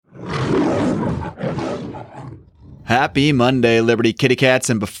Happy Monday, Liberty Kitty Cats.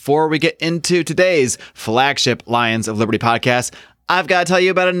 And before we get into today's flagship Lions of Liberty podcast, I've got to tell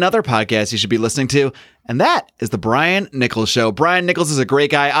you about another podcast you should be listening to, and that is The Brian Nichols Show. Brian Nichols is a great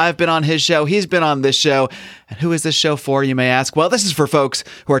guy. I've been on his show. He's been on this show. And who is this show for, you may ask? Well, this is for folks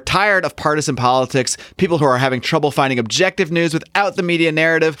who are tired of partisan politics, people who are having trouble finding objective news without the media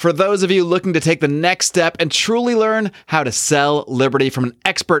narrative, for those of you looking to take the next step and truly learn how to sell liberty from an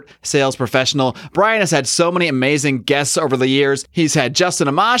expert sales professional. Brian has had so many amazing guests over the years. He's had Justin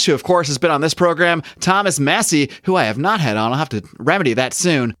Amash, who of course has been on this program, Thomas Massey, who I have not had on. I'll have to remedy that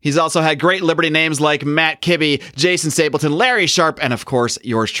soon. He's also had great Liberty names like Matt Kibbe, Jason Stapleton, Larry Sharp, and of course,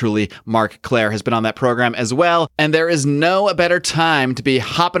 yours truly, Mark Claire, has been on that program as well. And there is no better time to be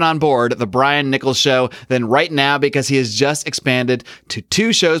hopping on board The Brian Nichols Show than right now, because he has just expanded to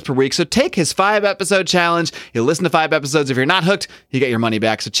 2 shows per week. So take his 5-episode challenge. You'll listen to 5 episodes. If you're not hooked, you get your money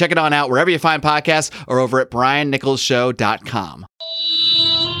back. So check it on out wherever you find podcasts or over at briannicholsshow.com.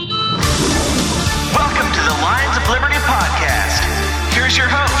 Welcome to the Lions of Liberty podcast. Here's your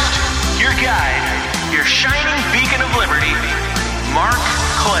host, your guide, your shining beacon of liberty, Mark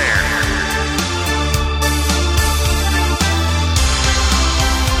Claire.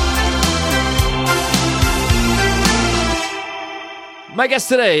 My guest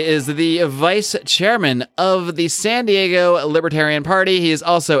today is the vice chairman of the San Diego Libertarian Party. He is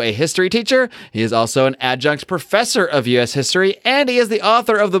also a history teacher. He is also an adjunct professor of U.S. history, and he is the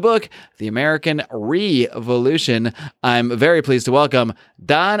author of the book, The American Revolution. I'm very pleased to welcome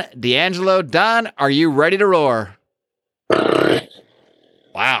Don D'Angelo. Don, are you ready to roar?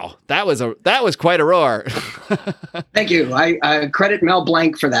 Wow, that was quite a roar. Thank you. I credit Mel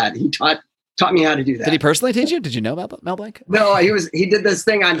Blanc for that. He taught me how to do that. Did he personally teach you? Did you know about Mel Blanc? No, he did this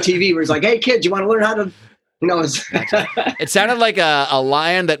thing on TV where he's like, "Hey kids, you want to learn how to," It sounded like a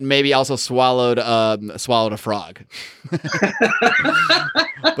lion that maybe also swallowed a frog.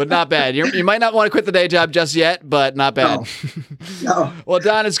 But not bad. You might not want to quit the day job just yet, but not bad. No. Well,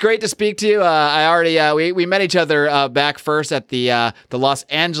 Don, it's great to speak to you. I already we met each other back first at the Los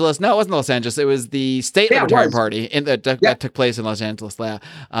Angeles. No, it wasn't Los Angeles. It was the State Libertarian Party that took place in Los Angeles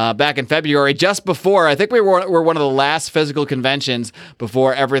back in February, just before. I think we were one of the last physical conventions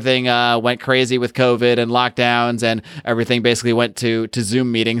before everything went crazy with COVID and lockdowns, and everything basically went to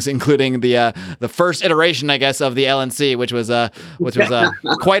Zoom meetings, including the first iteration, I guess, of the LNC, which was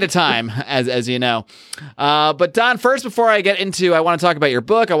quite a time, as you know. But Don, first, before I get into, I want to talk about your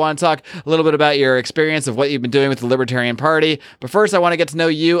book. I want to talk a little bit about your experience of what you've been doing with the Libertarian Party. But first, I want to get to know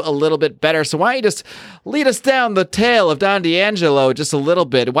you a little bit better. So why don't you just lead us down the tale of Don D'Angelo just a little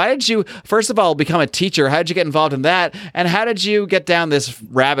bit? Why did you, first of all, become a teacher? How did you get involved in that? And how did you get down this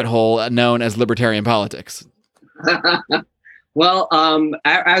rabbit hole known as libertarian politics? Well,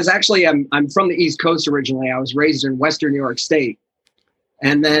 I was actually, I'm from the East Coast originally. I was raised in Western New York State.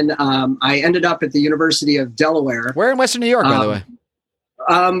 And then I ended up at the University of Delaware. Where in Western New York, by the way?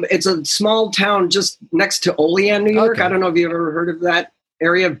 It's a small town just next to Olean, New York. Okay. I don't know if you've ever heard of that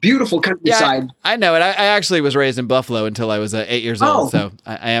area. Beautiful countryside. Yeah, I know it. I actually was raised in Buffalo until I was 8 years old, so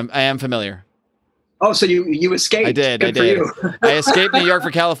I am familiar. Oh, so you escaped. I did. For you. I escaped New York for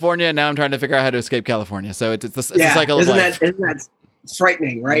California, and now I'm trying to figure out how to escape California. So it's a cycle of life. Isn't that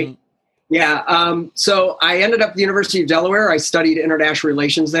frightening, right? Mm-hmm. Yeah. So I ended up at the University of Delaware. I studied international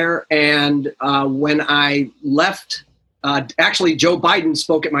relations there. And when I left, actually, Joe Biden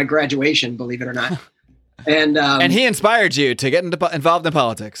spoke at my graduation, believe it or not. And he inspired you to get involved in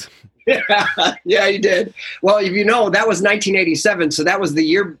politics. Yeah, he did. Well, if you know, that was 1987. So that was the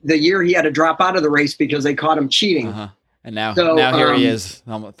year he had to drop out of the race because they caught him cheating. Uh-huh. And now here he is,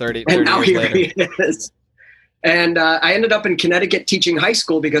 almost 30 and now years later. He is. And I ended up in Connecticut teaching high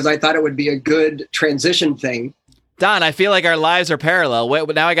school because I thought it would be a good transition thing. Don, I feel like our lives are parallel.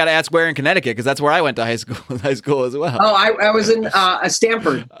 Now I got to ask where in Connecticut, because that's where I went to high school as well. Oh, I was in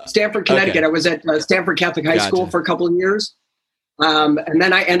Stamford, Connecticut. Okay. I was at Stamford Catholic High School for a couple of years. And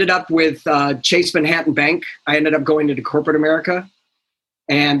then I ended up with Chase Manhattan Bank. I ended up going into corporate America.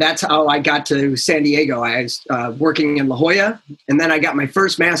 And that's how I got to San Diego. I was working in La Jolla. And then I got my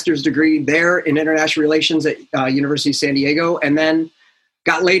first master's degree there in international relations at University of San Diego. And then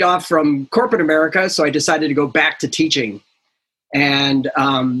got laid off from corporate America. So I decided to go back to teaching. And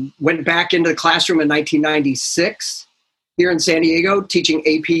went back into the classroom in 1996 here in San Diego, teaching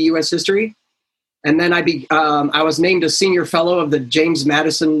AP US History. And then I was named a senior fellow of the James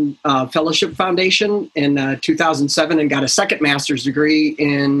Madison Fellowship Foundation in 2007 and got a second master's degree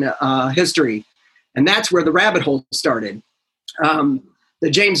in history. And that's where the rabbit hole started. The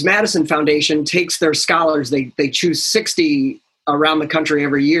James Madison Foundation takes their scholars, they choose 60 around the country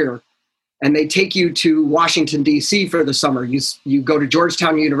every year. and they take you to Washington, D.C. for the summer. You go to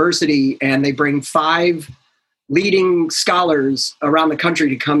Georgetown University, and they bring 5 leading scholars around the country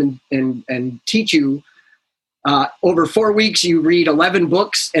to come and teach you. Over 4 weeks, you read 11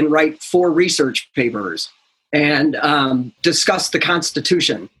 books and write 4 research papers and discuss the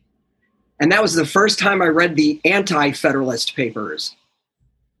Constitution. And that was the first time I read the Anti-Federalist Papers.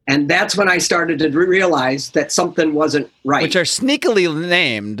 And that's when I started to realize that something wasn't right. Which are sneakily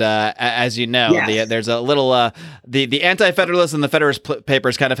named, as you know. Yes. There's a little, the Anti-Federalist and the Federalist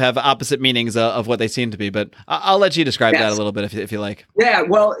Papers kind of have opposite meanings of what they seem to be. But I'll let you describe that a little bit if you like. Yeah,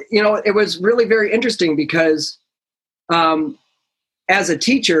 well, it was really very interesting because as a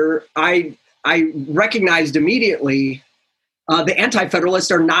teacher, I recognized immediately the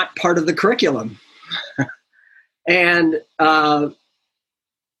Anti-Federalists are not part of the curriculum. And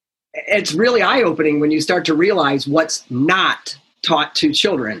it's really eye-opening when you start to realize what's not taught to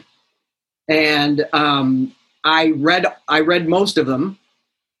children. And I read most of them.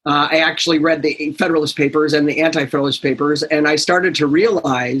 I actually read the Federalist Papers and the Anti-Federalist Papers, and I started to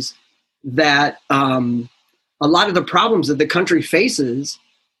realize that a lot of the problems that the country faces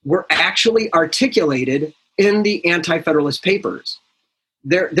were actually articulated in the Anti-Federalist Papers.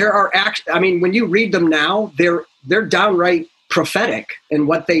 There are when you read them now, they're downright prophetic in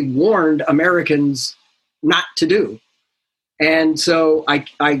what they warned Americans not to do. And so I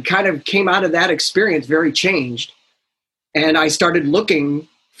kind of came out of that experience very changed, and I started looking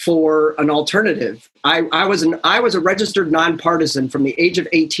for an alternative. I was a registered nonpartisan from the age of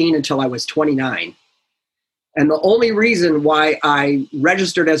 18 until I was 29. And the only reason why I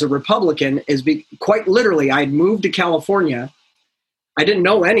registered as a Republican is quite literally, I had moved to California. I didn't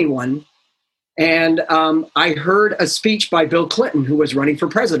know anyone. And I heard a speech by Bill Clinton, who was running for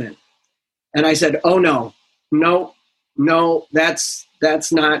president. And I said, oh, no, that's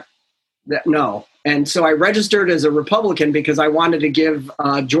not that. No. And so I registered as a Republican because I wanted to give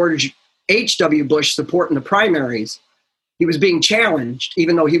George H.W. Bush support in the primaries. He was being challenged,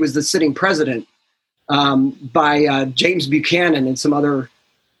 even though he was the sitting president, by James Buchanan and some other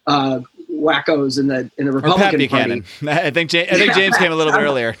wackos in the Republican Party. I think James came a little bit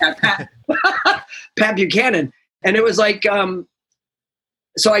earlier. Pat Buchanan, and it was like,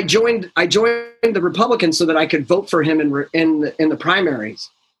 so I joined the Republicans so that I could vote for him in the primaries,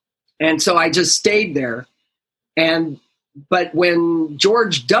 and so I just stayed there. But when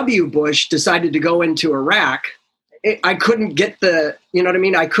George W. Bush decided to go into Iraq, I couldn't get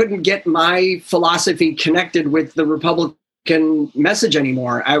I couldn't get my philosophy connected with the Republican message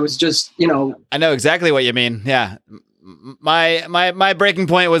anymore. I was just, I know exactly what you mean. Yeah. My breaking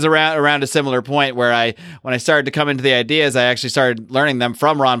point was around a similar point where when I started to come into the ideas, I actually started learning them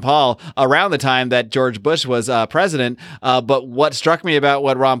from Ron Paul around the time that George Bush was president. But what struck me about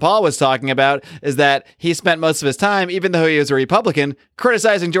what Ron Paul was talking about is that he spent most of his time, even though he was a Republican,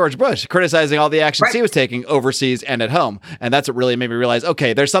 criticizing George Bush, criticizing all the actions he was taking overseas and at home. And that's what really made me realize,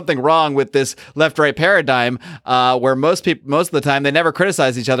 okay, there's something wrong with this left-right paradigm where most of the time they never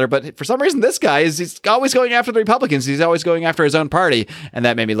criticize each other. But for some reason, this guy he's always going after the Republicans. He's always going after his own party. And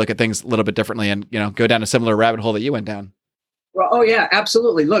that made me look at things a little bit differently and, go down a similar rabbit hole that you went down. Well, oh yeah,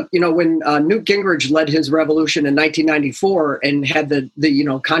 absolutely. Look, when Newt Gingrich led his revolution in 1994 and had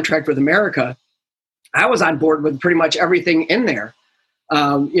the contract with America, I was on board with pretty much everything in there.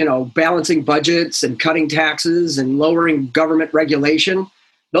 Balancing budgets and cutting taxes and lowering government regulation.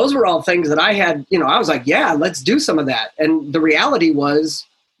 Those were all things that I had, I was like, yeah, let's do some of that. And the reality was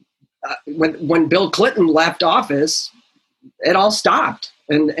when Bill Clinton left office, it all stopped.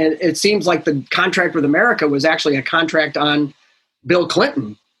 And it seems like the contract with America was actually a contract on Bill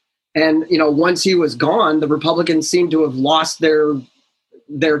Clinton. And, once he was gone, the Republicans seemed to have lost their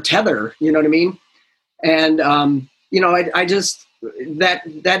tether, you know what I mean? And, I just, that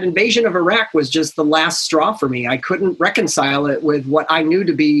invasion of Iraq was just the last straw for me. I couldn't reconcile it with what I knew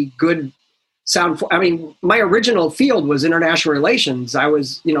to be good sound. My original field was international relations. I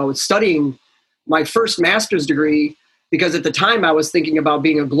was, studying my first master's degree because at the time I was thinking about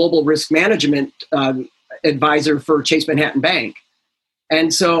being a global risk management advisor for Chase Manhattan Bank.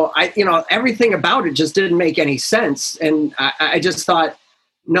 And so everything about it just didn't make any sense. And I just thought,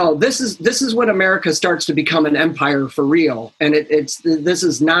 no, this is when America starts to become an empire for real. And this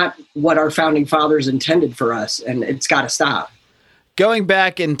is not what our founding fathers intended for us. And it's got to stop. Going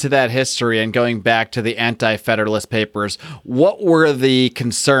back into that history and going back to the Anti-Federalist Papers, what were the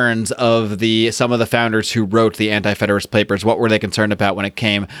concerns of some of the founders who wrote the Anti-Federalist Papers? What were they concerned about when it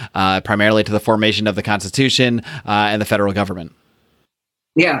came primarily to the formation of the Constitution and the federal government?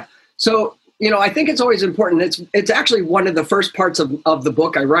 Yeah. So, I think it's always important. It's actually one of the first parts of the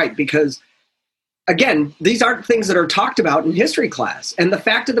book I write because again, these aren't things that are talked about in history class. And the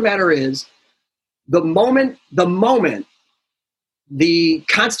fact of the matter is, the moment the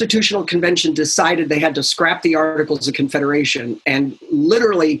Constitutional Convention decided they had to scrap the Articles of Confederation and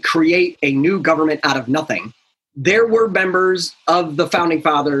literally create a new government out of nothing, there were members of the Founding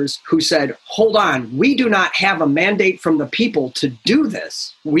Fathers who said, hold on, we do not have a mandate from the people to do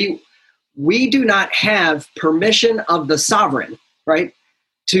this. We do not have permission of the sovereign, right,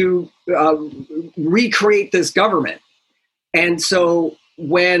 to recreate this government. And so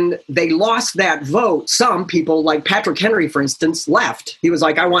when they lost that vote, some people like Patrick Henry, for instance, left. He was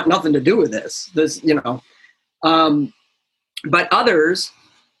like, I want nothing to do with this, but others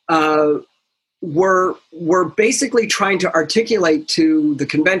were basically trying to articulate to the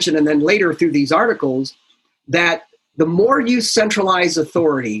convention and then later through these articles that the more you centralize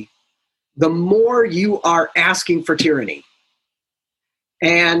authority, the more you are asking for tyranny.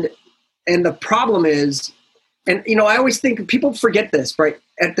 And the problem is, and I always think people forget this, right?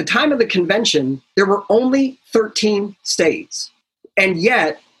 At the time of the convention, there were only 13 states. And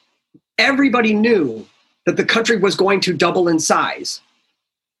yet everybody knew that the country was going to double in size.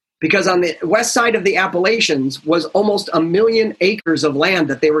 Because on the west side of the Appalachians was almost 1 million acres of land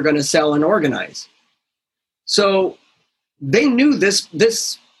that they were going to sell and organize. So they knew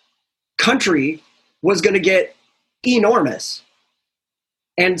this country was going to get enormous.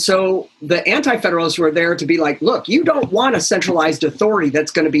 And so the Anti-Federalists were there to be like, look, you don't want a centralized authority that's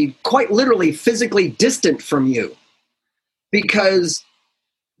going to be quite literally physically distant from you, because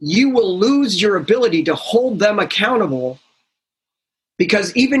you will lose your ability to hold them accountable,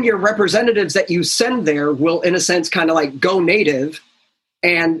 because even your representatives that you send there will, in a sense, kind of like go native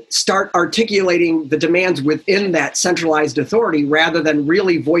and start articulating the demands within that centralized authority rather than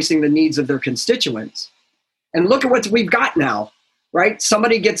really voicing the needs of their constituents. And look at what we've got now. Right?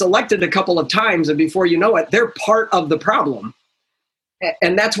 Somebody gets elected a couple of times, and before you know it, they're part of the problem.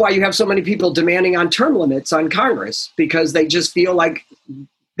 And that's why you have so many people demanding on term limits on Congress, because they just feel like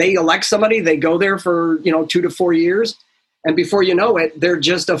they elect somebody, they go there for 2 to 4 years, and before you know it, they're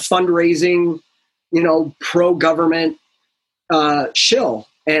just a fundraising, pro-government shill.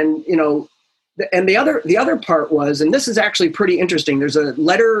 And and the other part was, and this is actually pretty interesting. There's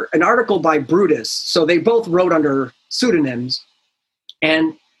an article by Brutus, so they both wrote under pseudonyms.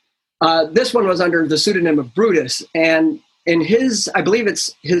 And this one was under the pseudonym of Brutus. And in his, I believe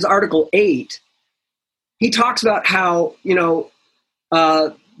it's his Article 8, he talks about how,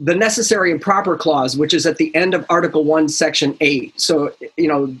 the necessary and proper clause, which is at the end of Article 1, Section 8. So,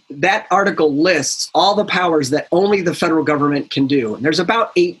 that article lists all the powers that only the federal government can do. And there's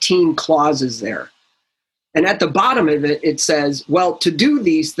about 18 clauses there. And at the bottom of it, it says, well, to do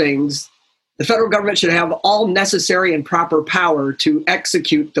these things, the federal government should have all necessary and proper power to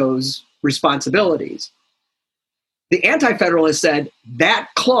execute those responsibilities. The Anti-Federalists said that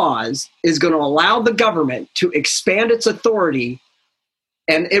clause is going to allow the government to expand its authority,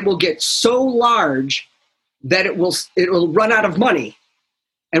 and it will get so large that it will run out of money.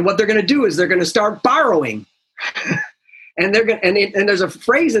 And what they're going to do is they're going to start borrowing. And there's a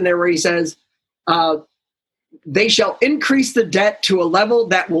phrase in there where he says, they shall increase the debt to a level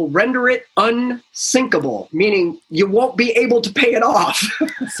that will render it unsinkable, meaning you won't be able to pay it off.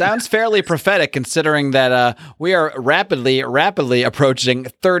 Sounds fairly prophetic, considering that we are rapidly approaching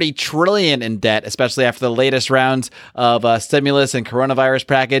 $30 trillion in debt, especially after the latest rounds of stimulus and coronavirus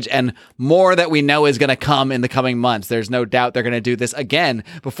package, and more that we know is going to come in the coming months. There's no doubt they're going to do this again.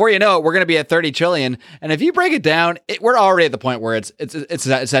 Before you know it, we're going to be at $30 trillion. And if you break it down, we're already at the point where it's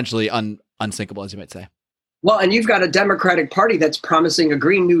essentially unsinkable, as you might say. Well, and you've got a Democratic Party that's promising a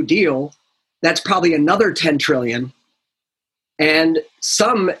Green New Deal. That's probably another $10 trillion. And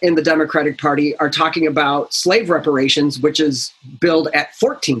some in the Democratic Party are talking about slave reparations, which is billed at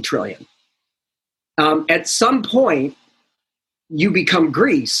 $14 trillion. At some point, you become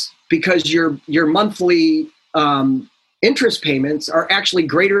Greece because your monthly interest payments are actually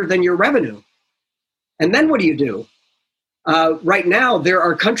greater than your revenue. And then what do? Right now, there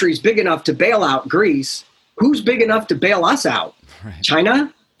are countries big enough to bail out Greece. Who's big enough to bail us out? Right.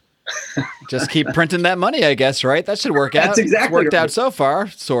 China? Just keep printing that money, I guess, right? That should work out. That's exactly it's worked out so far,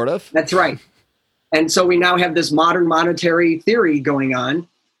 sort of. That's right. And so we now have this modern monetary theory going on,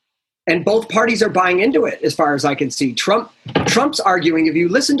 and both parties are buying into it, as far as I can see. Trump's arguing, if you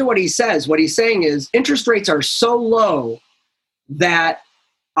listen to what he says, what he's saying is interest rates are so low that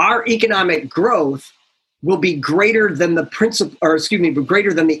our economic growth will be greater than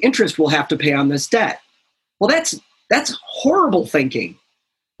greater than the interest we'll have to pay on this debt. Well, that's horrible thinking,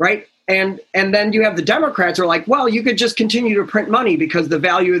 right? And then you have the Democrats who are like, well, you could just continue to print money because the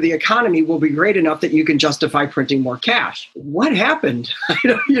value of the economy will be great enough that you can justify printing more cash. What happened?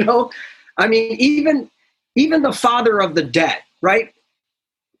 I mean, even the father of the debt, right?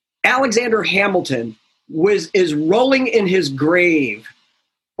 Alexander Hamilton is rolling in his grave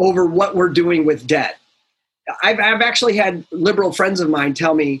over what we're doing with debt. I've actually had liberal friends of mine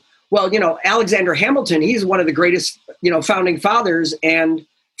tell me, well, Alexander Hamilton, he's one of the greatest, founding fathers and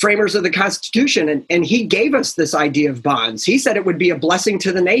framers of the Constitution. And he gave us this idea of bonds. He said it would be a blessing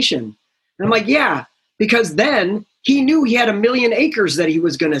to the nation. And I'm like, yeah, because then he knew he had 1 million acres that he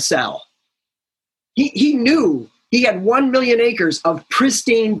was going to sell. He knew he had 1 million acres of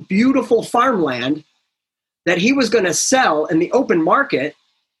pristine, beautiful farmland that he was going to sell in the open market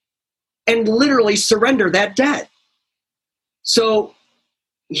and literally surrender that debt. So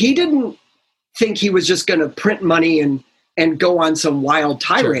he didn't think he was just going to print money and go on some wild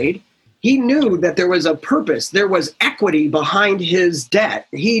tirade. Sure. He knew that there was a purpose. There was equity behind his debt.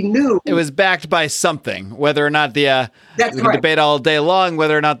 He knew it was backed by something, whether or not we can debate all day long,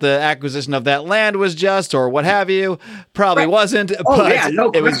 whether or not the acquisition of that land was just or what have you. Probably wasn't,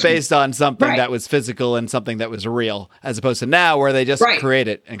 it was based on something that was physical and something that was real, as opposed to now where they just create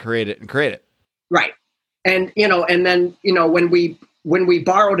it and create it and create it. Right. And, and then, when we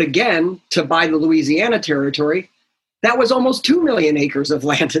borrowed again to buy the Louisiana territory, that was almost 2 million acres of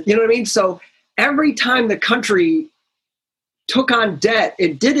land. You know what I mean? So every time the country took on debt,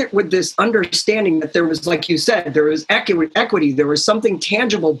 it did it with this understanding that there was, like you said, there was equity. There was something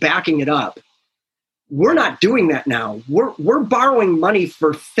tangible backing it up. We're not doing that now. We're borrowing money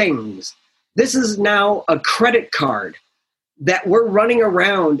for things. This is now a credit card that we're running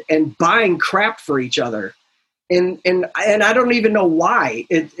around and buying crap for each other. And I don't even know why.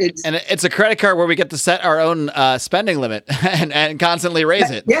 It's a credit card where we get to set our own spending limit and constantly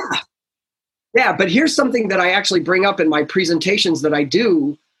raise it. Yeah. But here's something that I actually bring up in my presentations that I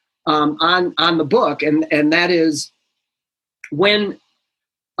do on the book, and that is when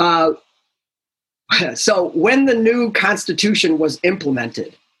the new Constitution was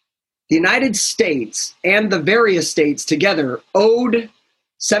implemented, the United States and the various states together owed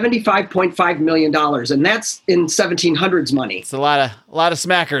 $75.5 million, and that's in 1700s money. It's a lot of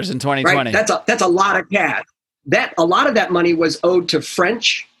smackers in 2020. Right? That's a lot of cash. A lot of that money was owed to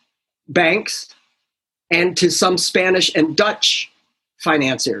French banks and to some Spanish and Dutch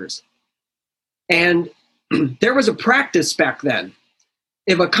financiers. And there was a practice back then.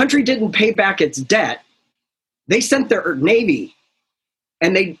 If a country didn't pay back its debt, they sent their navy,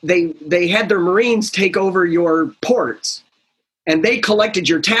 and they had their Marines take over your ports. And they collected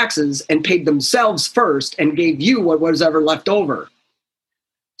your taxes and paid themselves first and gave you what was ever left over.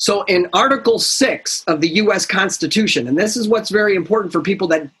 So in Article 6 of the U.S. Constitution, and this is what's very important for people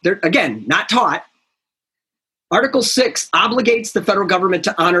that they're, again, not taught, Article 6 obligates the federal government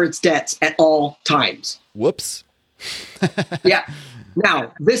to honor its debts at all times. Whoops. Yeah.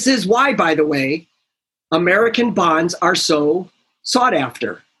 Now, this is why, by the way, American bonds are so sought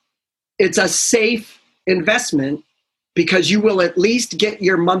after. It's a safe investment, because you will at least get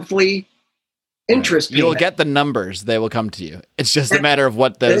your monthly interest payment. You'll get the numbers. They will come to you. It's just a matter of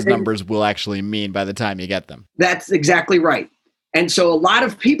what those numbers will actually mean by the time you get them. That's exactly right. And so a lot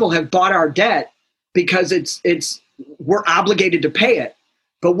of people have bought our debt because we're obligated to pay it.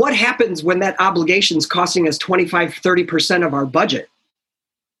 But what happens when that obligation is costing us 25, 30% of our budget?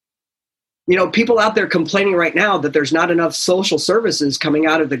 People out there complaining right now that there's not enough social services coming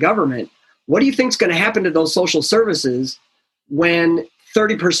out of the government. What do you think is going to happen to those social services when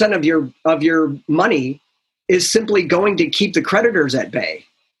 30% of your money is simply going to keep the creditors at bay?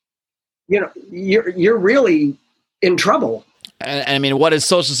 You're really in trouble. And I mean, what is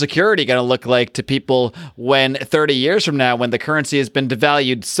Social Security going to look like to people when 30 years from now, when the currency has been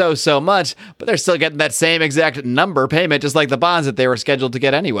devalued so much, but they're still getting that same exact number payment, just like the bonds that they were scheduled to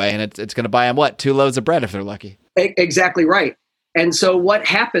get anyway. And it's going to buy them 2 loaves of bread if they're lucky. Exactly right. And so what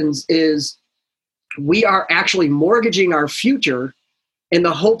happens is we are actually mortgaging our future in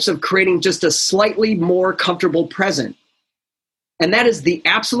the hopes of creating just a slightly more comfortable present. And that is the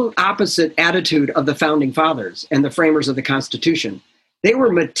absolute opposite attitude of the founding fathers and the framers of the Constitution. They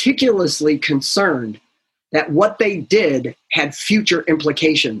were meticulously concerned that what they did had future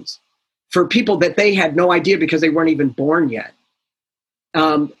implications for people that they had no idea because they weren't even born yet.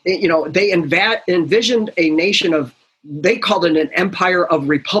 They envisioned a nation of, they called it an empire of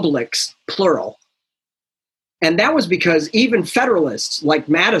republics, plural. And that was because even Federalists like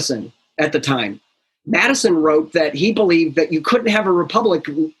Madison at the time, Madison wrote that he believed that you couldn't have a republic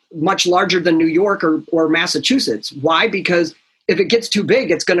much larger than New York or Massachusetts. Why? Because if it gets too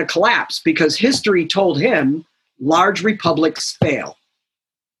big, it's going to collapse because history told him large republics fail.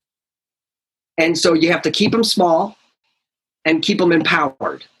 And so you have to keep them small and keep them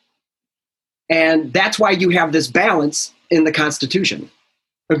empowered. And that's why you have this balance in the Constitution,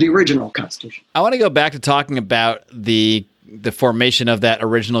 of the original Constitution. I want to go back to talking about the formation of that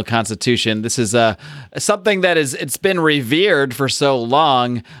original Constitution. This is something that it's been revered for so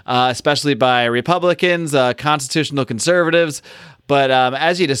long, especially by Republicans, constitutional conservatives. But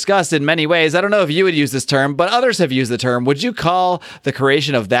as you discussed in many ways, I don't know if you would use this term, but others have used the term. Would you call the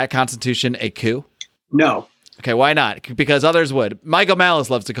creation of that Constitution a coup? No. Okay, why not? Because others would. Michael Malice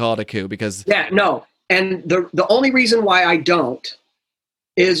loves to call it a coup because... Yeah, no. And the only reason why I don't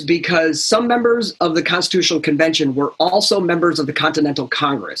is because some members of the Constitutional Convention were also members of the Continental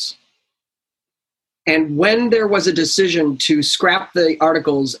Congress. And when there was a decision to scrap the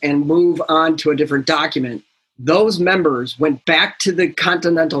articles and move on to a different document, those members went back to the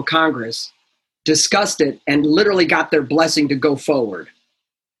Continental Congress, discussed it, and literally got their blessing to go forward.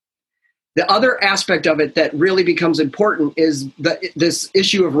 The other aspect of it that really becomes important is this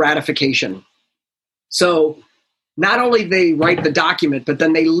issue of ratification. So not only they write the document, but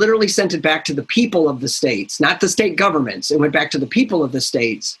then they literally sent it back to the people of the states, not the state governments. It went back to the people of the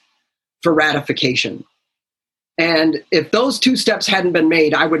states for ratification. And if those two steps hadn't been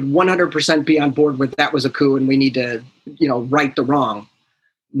made, I would 100% be on board with that was a coup and we need to, right the wrong.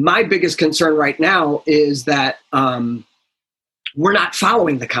 My biggest concern right now is that we're not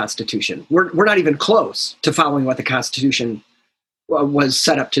following the Constitution. We're not even close to following what the Constitution was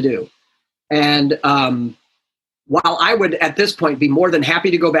set up to do. And while I would, at this point, be more than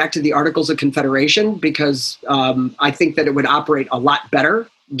happy to go back to the Articles of Confederation because I think that it would operate a lot better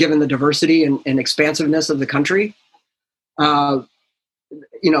given the diversity and expansiveness of the country. My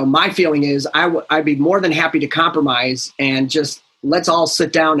feeling is I'd be more than happy to compromise and just let's all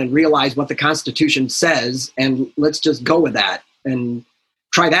sit down and realize what the Constitution says and let's just go with that and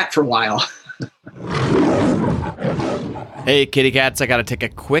try that for a while. Hey, kitty cats, I got to take a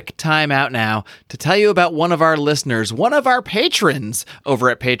quick time out now to tell you about one of our listeners, one of our patrons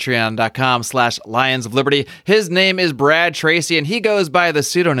over at patreon.com/Lions of Liberty. His name is Brad Tracy, and he goes by the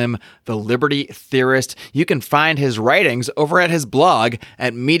pseudonym The Liberty Theorist. You can find his writings over at his blog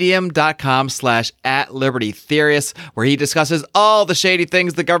at medium.com/@libertytheorist, where he discusses all the shady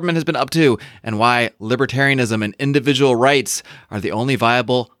things the government has been up to and why libertarianism and individual rights are the only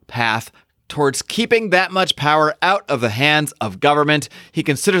viable path towards keeping that much power out of the hands of government. He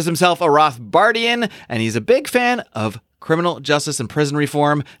considers himself a Rothbardian, and he's a big fan of criminal justice and prison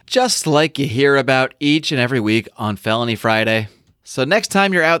reform, just like you hear about each and every week on Felony Friday. So next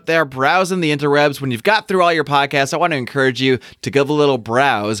time you're out there browsing the interwebs, when you've got through all your podcasts, I want to encourage you to give a little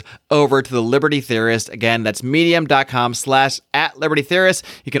browse over to The Liberty Theorist. Again, that's medium.com/@libertytheorist.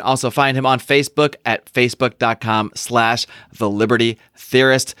 You can also find him on Facebook at facebook.com/The Liberty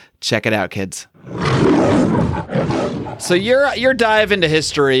Theorist. Check it out, kids. So your dive into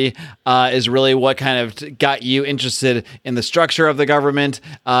history is really what kind of got you interested in the structure of the government,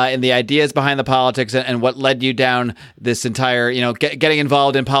 in the ideas behind the politics, and what led you down this entire, getting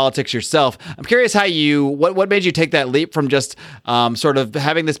involved in politics yourself. I'm curious how what made you take that leap from just sort of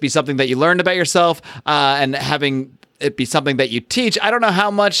having this be something that you learned about yourself and having it be something that you teach. I don't know how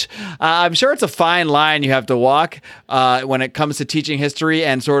much, I'm sure it's a fine line you have to walk when it comes to teaching history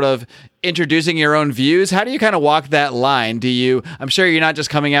and sort of introducing your own views. How do you kind of walk that line? I'm sure you're not just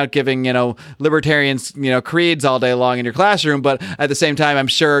coming out giving, libertarians, creeds all day long in your classroom, but at the same time, I'm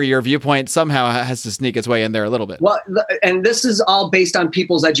sure your viewpoint somehow has to sneak its way in there a little bit. Well, and this is all based on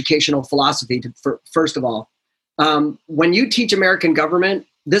people's educational philosophy, first of all. When you teach American government,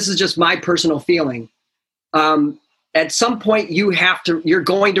 this is just my personal feeling. At some point, you're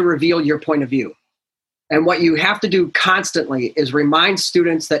going to reveal your point of view. And what you have to do constantly is remind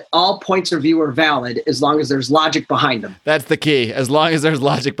students that all points of view are valid as long as there's logic behind them. That's the key, as long as there's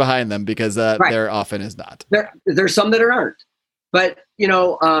logic behind them, because right. There often is not. There's some that aren't. But,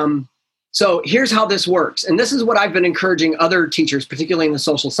 so here's how this works. And this is what I've been encouraging other teachers, particularly in the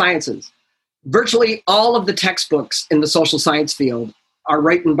social sciences. Virtually all of the textbooks in the social science field are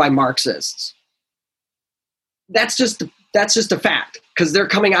written by Marxists. That's just a fact, because they're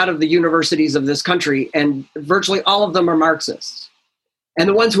coming out of the universities of this country, and virtually all of them are Marxists. And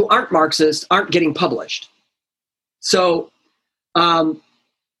the ones who aren't Marxists aren't getting published. So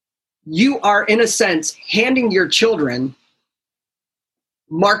you are, in a sense, handing your children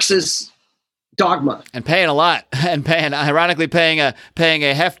Marxist dogma. And paying a lot, and ironically paying a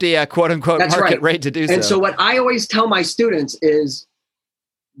hefty quote unquote That's market right. rate to do so. And so what I always tell my students is,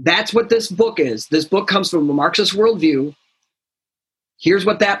 that's what this book is. This book comes from a Marxist worldview. here's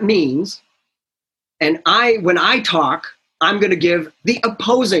what that means. And when I talk, I'm going to give the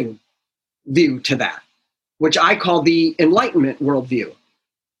opposing view to that, which I call the Enlightenment worldview.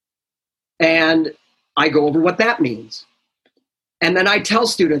 And I go over what that means. And then I tell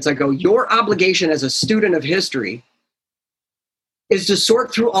students, I go, your obligation as a student of history is to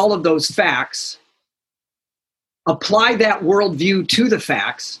sort through all of those facts, apply that worldview to the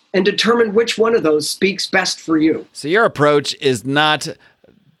facts, and determine which one of those speaks best for you. So your approach is not,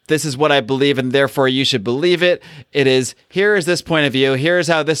 this is what I believe and therefore you should believe it. It is, here is this point of view. Here's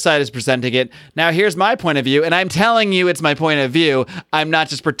how this side is presenting it. Now here's my point of view, and I'm telling you it's my point of view. I'm not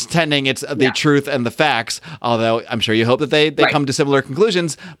just pretending it's the truth and the facts, although I'm sure you hope that they come to similar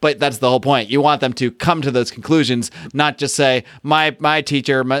conclusions, but that's the whole point. You want them to come to those conclusions, not just say, my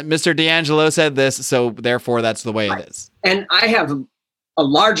teacher, Mr. D'Angelo said this, so therefore that's the way it is. And I have a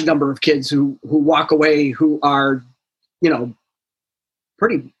large number of kids who walk away who are,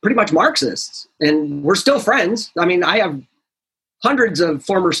 pretty much Marxists, and we're still friends. I mean, I have hundreds of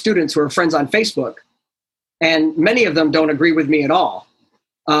former students who are friends on Facebook, and many of them don't agree with me at all.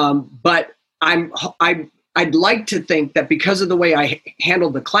 But I'd like to think that because of the way I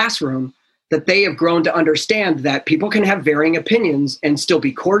handle the classroom, that they have grown to understand that people can have varying opinions and still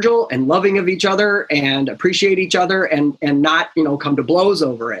be cordial and loving of each other and appreciate each other and not, come to blows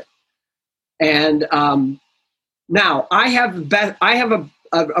over it. And now, I have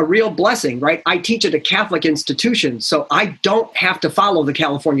a real blessing, right? I teach at a Catholic institution, so I don't have to follow the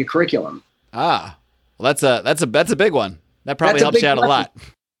California curriculum. Well, that's a big one. That probably helps you out a lot.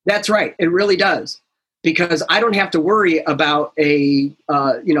 That's right. It really does, because I don't have to worry about a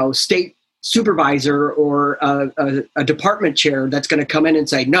state supervisor or a department chair that's going to come in and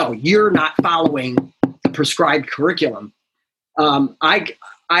say, no, you're not following the prescribed curriculum.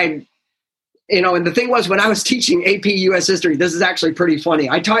 And the thing was, when I was teaching AP US History, this is actually pretty funny.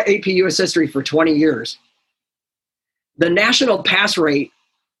 I taught AP US History for 20 years. The national pass rate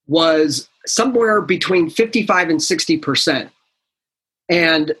was somewhere between 55 and 60%.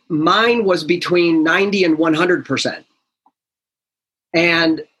 And mine was between 90 and 100%.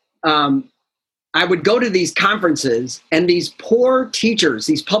 And I would go to these conferences, and these poor teachers,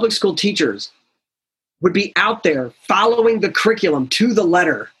 these public school teachers, would be out there following the curriculum to the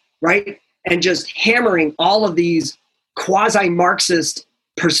letter, right? And just hammering all of these quasi-Marxist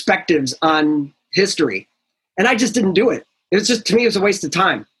perspectives on history. And I just didn't do it. It was just, to me, it was a waste of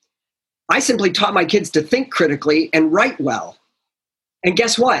time. I simply taught my kids to think critically and write well. And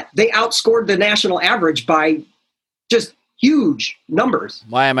guess what? They outscored the national average by just huge numbers.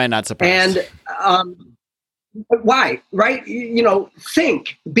 Why am I not surprised? And why, right?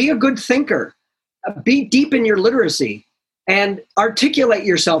 Think, be a good thinker, be deep in your literacy, and articulate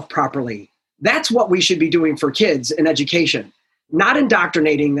yourself properly. That's what we should be doing for kids in education, not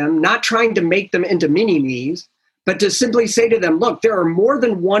indoctrinating them, not trying to make them into mini-me's, but to simply say to them, look, there are more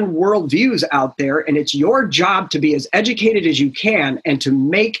than one worldviews out there, and it's your job to be as educated as you can and to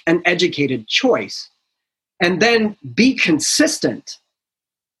make an educated choice, and then be consistent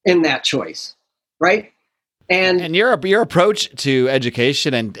in that choice, right? And your approach to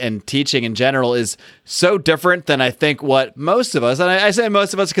education and teaching in general is so different than I think what most of us, and I say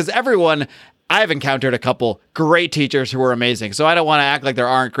most of us because I've encountered a couple great teachers who are amazing. So I don't want to act like there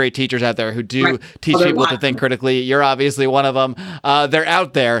aren't great teachers out there who do teach people to think critically. You're obviously one of them. They're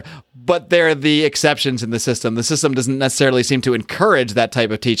out there, but they're the exceptions in the system. The system doesn't necessarily seem to encourage that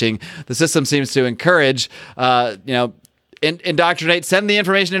type of teaching. The system seems to encourage, indoctrinate, send the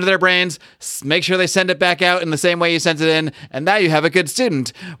information into their brains, make sure they send it back out in the same way you sent it in, and now you have a good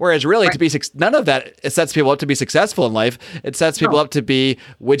student. Whereas really, none of that, it sets people up to be successful in life. It sets people up to be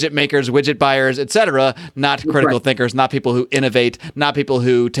widget makers, widget buyers, etc., not critical thinkers, not people who innovate, not people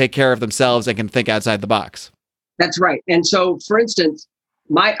who take care of themselves and can think outside the box. That's right. And so, for instance,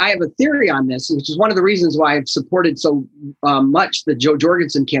 I have a theory on this, which is one of the reasons why I've supported so much the Jo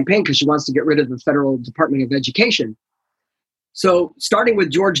Jorgensen campaign, because she wants to get rid of the Federal Department of Education. So starting with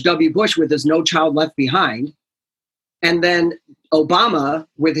George W. Bush with his No Child Left Behind, and then Obama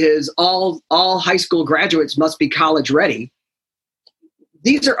with his all high school graduates must be college ready.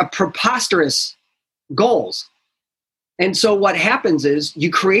 These are preposterous goals. And so what happens is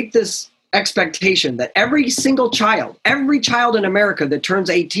you create this expectation that every child in America that turns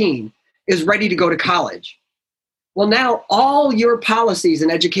 18 is ready to go to college. Well, now all your policies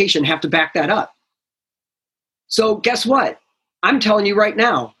in education have to back that up. So guess what? I'm telling you right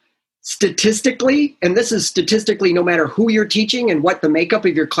now, statistically, and this is statistically no matter who you're teaching and what the makeup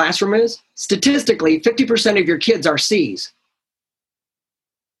of your classroom is, statistically, 50% of your kids are C's.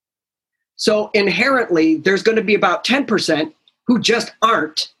 So inherently, there's going to be about 10% who just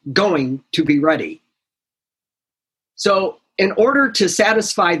aren't going to be ready. So in order to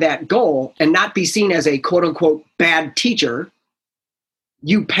satisfy that goal and not be seen as a quote unquote bad teacher,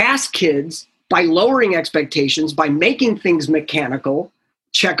 you pass kids by lowering expectations, by making things mechanical,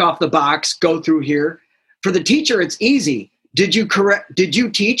 check off the box, go through here. For the teacher, it's easy. Did you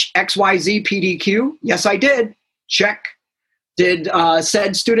teach XYZ PDQ? Yes, I did. Check. Did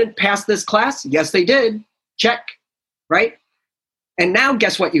said student pass this class? Yes, they did. Check. Right? And now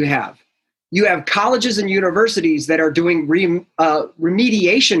guess what you have? You have colleges and universities that are doing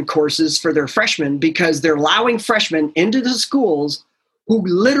remediation courses for their freshmen because they're allowing freshmen into the schools who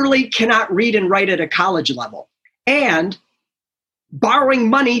literally cannot read and write at a college level and borrowing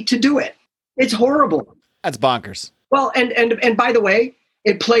money to do it. It's horrible. That's bonkers. Well, and by the way,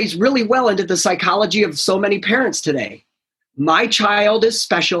 it plays really well into the psychology of so many parents today. My child is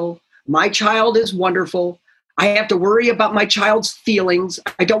special. My child is wonderful. I have to worry about my child's feelings.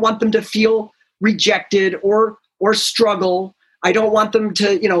 I don't want them to feel rejected or struggle. I don't want them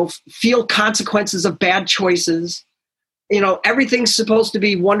to, feel consequences of bad choices. Everything's supposed to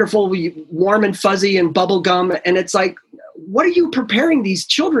be wonderful, warm and fuzzy and bubblegum. And it's like, what are you preparing these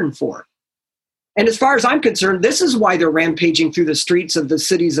children for? And as far as I'm concerned, this is why they're rampaging through the streets of the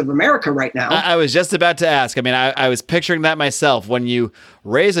cities of America right now. I was just about to ask. I mean, I was picturing that myself. When you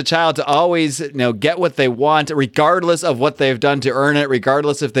raise a child to always, get what they want, regardless of what they've done to earn it,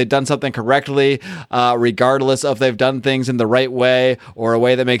 regardless if they've done something correctly, regardless of if they've done things in the right way or a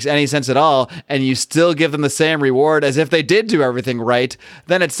way that makes any sense at all, and you still give them the same reward as if they did do everything right,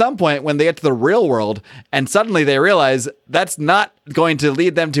 then at some point when they get to the real world and suddenly they realize that's not going to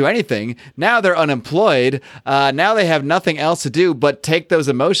lead them to anything, now they're unemployed. Now they have nothing else to do but take those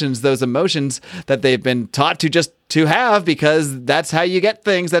emotions that they've been taught to have, because that's how you get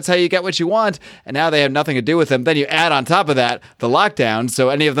things. That's how you get what you want. And now they have nothing to do with them. Then you add on top of that the lockdown. So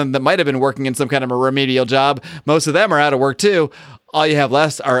any of them that might have been working in some kind of a remedial job, most of them are out of work too. All you have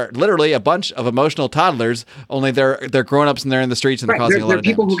left are literally a bunch of emotional toddlers, only they're grown-ups and they're in the streets and they're causing a lot of damage.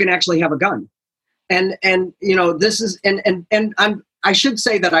 They're people who can actually have a gun. And this is, and I should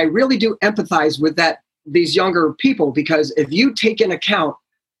say that I really do empathize with these younger people, because if you take into account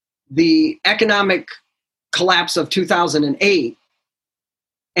the economic collapse of 2008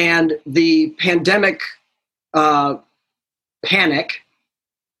 and the pandemic panic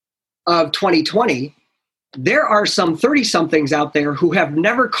of 2020, there are some 30-somethings out there who have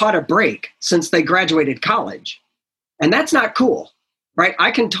never caught a break since they graduated college. And that's not cool, right?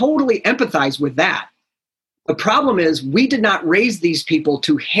 I can totally empathize with that. The problem is we did not raise these people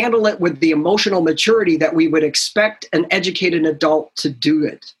to handle it with the emotional maturity that we would expect an educated adult to do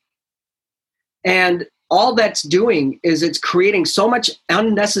it. And all that's doing is it's creating so much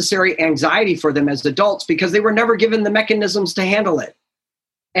unnecessary anxiety for them as adults because they were never given the mechanisms to handle it.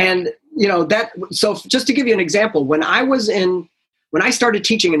 And, so just to give you an example, when I started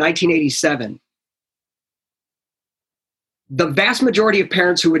teaching in 1987, the vast majority of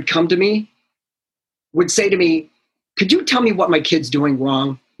parents who would come to me would say to me, could you tell me what my kid's doing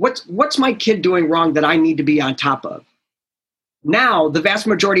wrong? What's my kid doing wrong that I need to be on top of? Now, the vast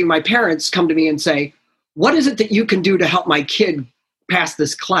majority of my parents come to me and say, what is it that you can do to help my kid pass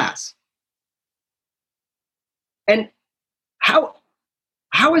this class? And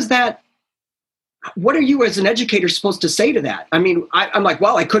how is that? What are you as an educator supposed to say to that? I mean, I'm like,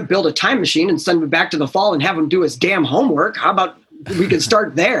 well, I could build a time machine and send him back to the fall and have him do his damn homework. How about we can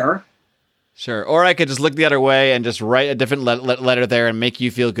start there? Sure. Or I could just look the other way and just write a different letter there and make you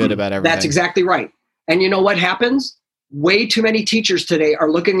feel good about everything. That's exactly right. And you know what happens? Way too many teachers today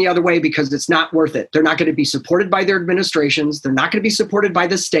are looking the other way because it's not worth it. They're not going to be supported by their administrations. They're not going to be supported by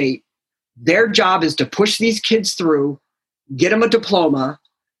the state. Their job is to push these kids through, get them a diploma.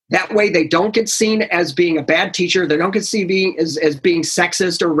 That way they don't get seen as being a bad teacher. They don't get seen as being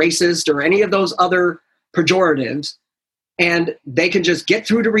sexist or racist or any of those other pejoratives. And they can just get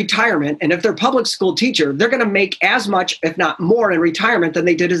through to retirement. And if they're a public school teacher, they're going to make as much, if not more, in retirement than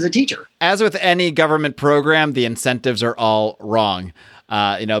they did as a teacher. As with any government program, the incentives are all wrong.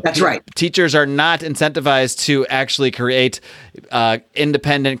 That's right. Teachers are not incentivized to actually create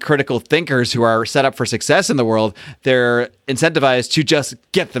independent, critical thinkers who are set up for success in the world. They're incentivized to just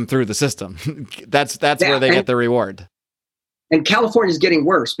get them through the system. That's where they get the reward. And California is getting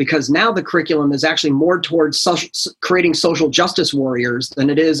worse because now the curriculum is actually more towards creating social justice warriors than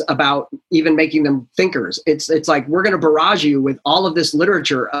it is about even making them thinkers. It's like we're going to barrage you with all of this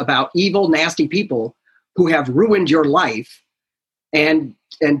literature about evil, nasty people who have ruined your life and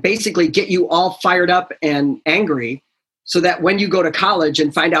basically get you all fired up and angry so that when you go to college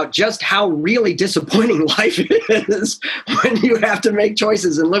and find out just how really disappointing life is when you have to make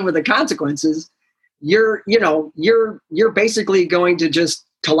choices and live with the consequences, you're basically going to just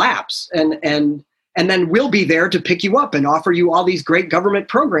collapse, and then we'll be there to pick you up and offer you all these great government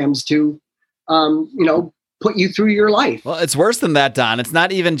programs to put you through your life. Well, it's worse than that, Don. It's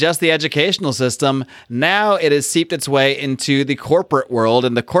not even just the educational system. Now it has seeped its way into the corporate world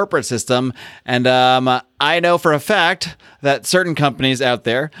and the corporate system. And I know for a fact that certain companies out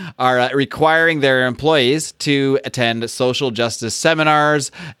there are requiring their employees to attend social justice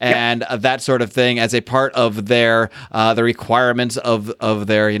seminars and that sort of thing as a part of their the requirements of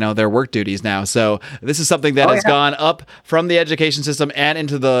their their work duties now. So this is something that has gone up from the education system and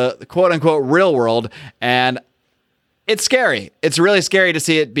into the quote unquote real world, and it's scary. It's really scary to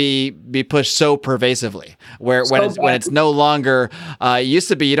see it be pushed so pervasively. When it's no longer it used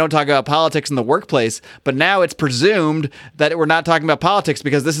to be you don't talk about politics in the workplace, but now it's presumed that we're not talking about politics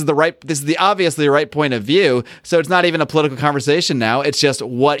because this is the obviously right point of view. So it's not even a political conversation now. It's just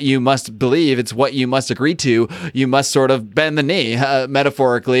what you must believe. It's what you must agree to. You must sort of bend the knee,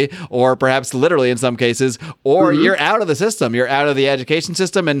 metaphorically, or perhaps literally in some cases, or you're out of the system. You're out of the education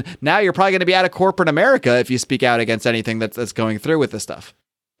system, and now you're probably going to be out of corporate America if you speak out against anything that's going through with this stuff.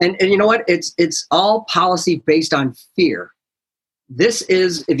 And you know what? It's all policy based on fear. This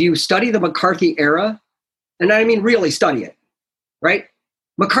is, if you study the McCarthy era, and I mean really study it, right?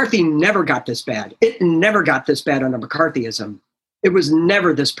 McCarthy never got this bad. It never got this bad under McCarthyism. It was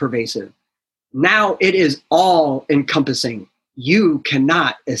never this pervasive. Now it is all encompassing. You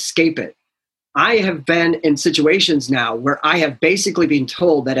cannot escape it. I have been in situations now where I have basically been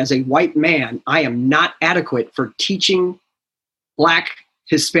told that as a white man, I am not adequate for teaching Black,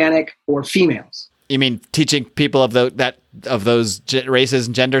 Hispanic, or females. You mean teaching people of those races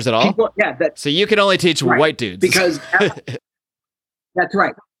and genders at all? People, so you can only teach white dudes because that's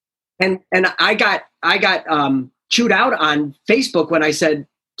right. And I got chewed out on Facebook when I said,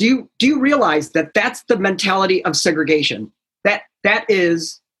 "Do you realize that that's the mentality of segregation? That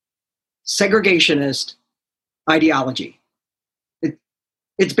is segregationist ideology.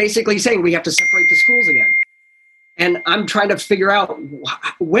 It's basically saying we have to separate the schools again." And I'm trying to figure out,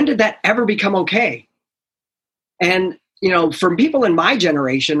 when did that ever become okay? And, from people in my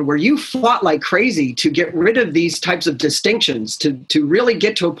generation, where you fought like crazy to get rid of these types of distinctions, to really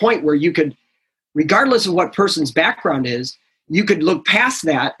get to a point where you could, regardless of what person's background is, you could look past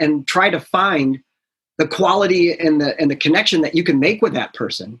that and try to find the quality and the connection that you can make with that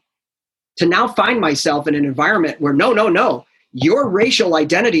person. To now find myself in an environment where no, your racial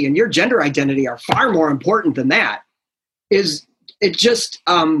identity and your gender identity are far more important than that, it's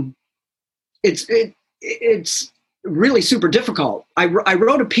really super difficult. I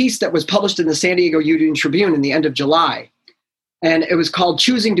wrote a piece that was published in the San Diego Union Tribune in the end of July, and it was called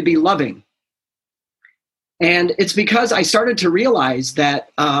 "Choosing to be Loving." And it's because I started to realize that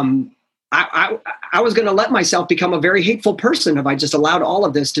I was going to let myself become a very hateful person if I just allowed all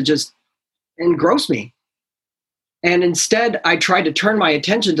of this to just engross me. And instead, I tried to turn my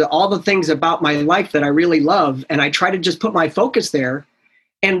attention to all the things about my life that I really love. And I try to just put my focus there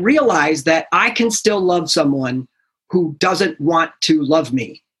and realize that I can still love someone who doesn't want to love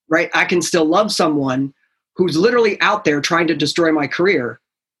me, right? I can still love someone who's literally out there trying to destroy my career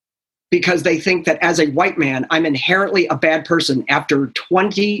because they think that as a white man, I'm inherently a bad person after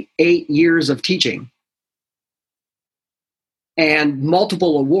 28 years of teaching and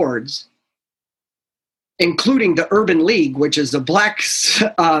multiple awards, including the Urban League, which is a Black,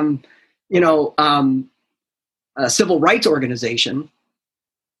 civil rights organization.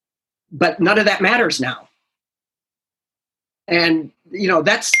 But none of that matters now. And,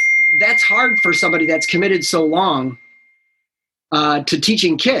 that's hard for somebody that's committed so long to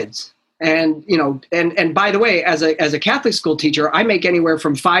teaching kids. And, and by the way, as a Catholic school teacher, I make anywhere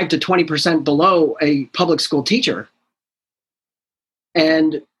from 5 to 20% below a public school teacher.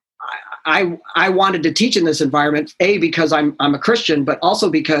 And I wanted to teach in this environment, because I'm a Christian, but also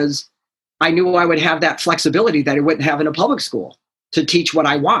because I knew I would have that flexibility that I wouldn't have in a public school to teach what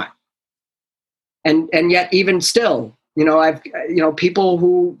I want. And yet, even still, I've people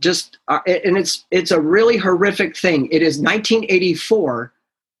who just are, and it's a really horrific thing. It is 1984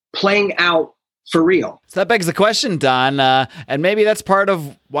 playing out for real. So that begs the question, Don, and maybe that's part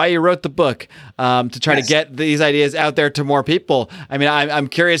of why you wrote the book, to try to get these ideas out there to more people. I mean, I'm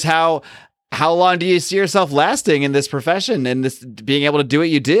curious how long do you see yourself lasting in this profession and this being able to do what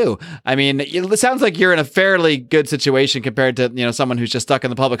you do? I mean, it sounds like you're in a fairly good situation compared to, someone who's just stuck in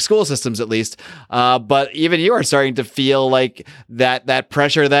the public school systems, at least. But even you are starting to feel like that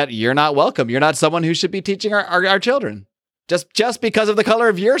pressure that you're not welcome. You're not someone who should be teaching our children. just because of the color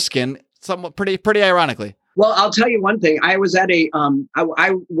of your skin, somewhat pretty ironically. Well, I'll tell you one thing. I was at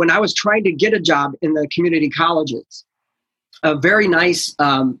when I was trying to get a job in the community colleges, a very nice,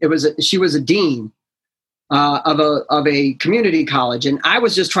 she was a dean of a community college. And I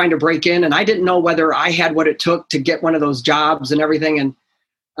was just trying to break in, and I didn't know whether I had what it took to get one of those jobs and everything. And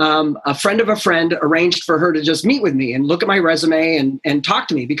a friend of a friend arranged for her to just meet with me and look at my resume and talk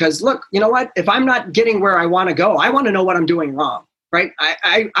to me, because look, you know what, if I'm not getting where I want to go, I want to know what I'm doing wrong. Right.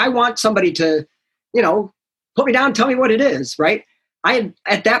 I want somebody to, put me down, tell me what it is. Right.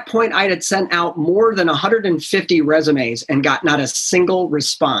 At that point, I had sent out more than 150 resumes and got not a single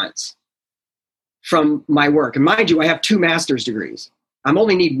response from my work. And mind you, I have 2 master's degrees. I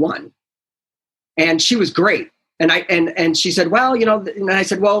only need 1. And she was great. And she said, well, and I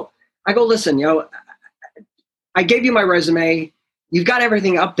said, well, I go, listen, I gave you my resume. You've got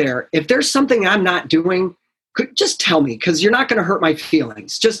everything up there. If there's something I'm not doing, just tell me, because you're not going to hurt my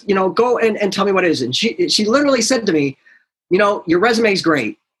feelings. Just, go and tell me what it is. And she literally said to me, your resume is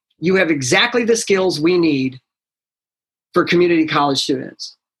great. You have exactly the skills we need for community college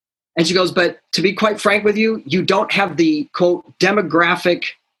students. And she goes, but to be quite frank with you, you don't have the, quote, demographic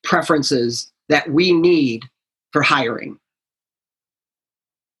preferences that we need for hiring.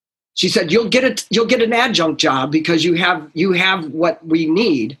 She said, you'll get an adjunct job because you have what we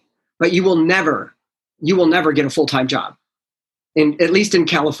need, but you will never get a full-time job, at least in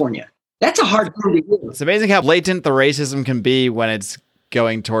California. That's a hard thing to do. It's amazing how blatant the racism can be when it's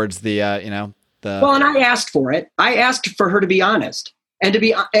going towards the. Well, and I asked for it. I asked for her to be honest and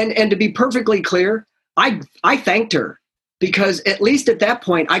to be perfectly clear. I thanked her, because at least at that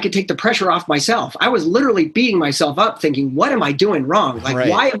point I could take the pressure off myself. I was literally beating myself up, thinking, "What am I doing wrong?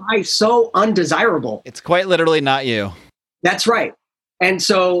 Why am I so undesirable?" It's quite literally not you. That's right. And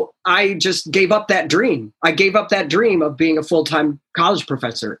so I just gave up that dream. I gave up that dream of being a full-time college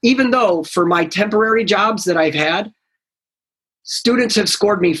professor, even though for my temporary jobs that I've had, students have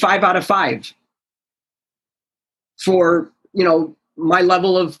scored me 5 out of 5 for, my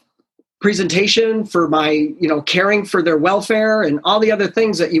level of presentation, for my, caring for their welfare and all the other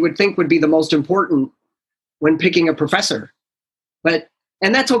things that you would think would be the most important when picking a professor.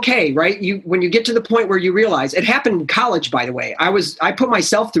 And that's okay, right? When you get to the point where you realize, it happened in college, by the way. I put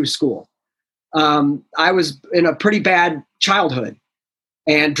myself through school. I was in a pretty bad childhood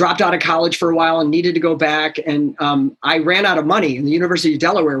and dropped out of college for a while and needed to go back. And I ran out of money, and the University of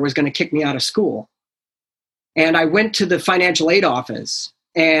Delaware was going to kick me out of school. And I went to the financial aid office,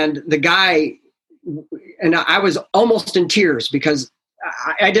 and the guy, and I was almost in tears because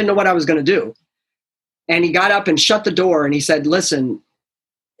I didn't know what I was going to do. And he got up and shut the door, and he said, listen,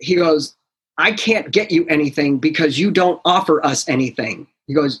 he goes, I can't get you anything because you don't offer us anything.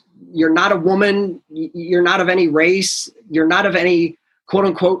 He goes, you're not a woman. You're not of any race. You're not of any quote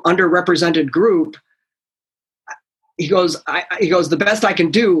unquote underrepresented group. He goes, the best I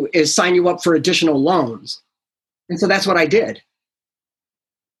can do is sign you up for additional loans. And so that's what I did.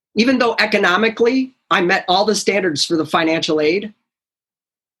 Even though economically I met all the standards for the financial aid,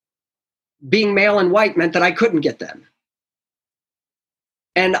 being male and white meant that I couldn't get them.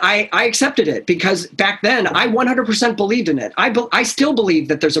 And I accepted it because back then I 100% believed in it. I still believe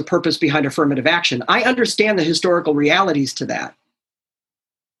that there's a purpose behind affirmative action. I understand the historical realities to that,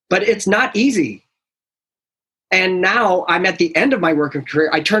 but it's not easy. And now I'm at the end of my working career.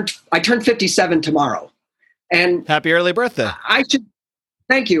 I turned 57 tomorrow, and happy early birthday. I should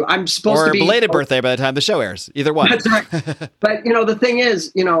thank you. I'm supposed to be belated birthday by the time the show airs. Either one. That's right. But the thing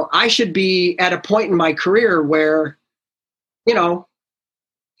is, I should be at a point in my career where,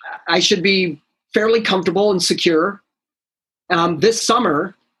 I should be fairly comfortable and secure. This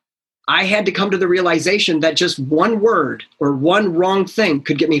summer, I had to come to the realization that just one word or one wrong thing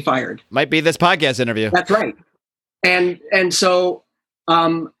could get me fired. Might be this podcast interview. That's right. And so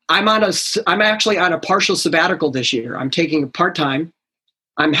I'm actually on a partial sabbatical this year. I'm taking a part-time.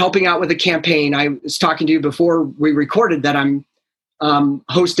 I'm helping out with a campaign. I was talking to you before we recorded that I'm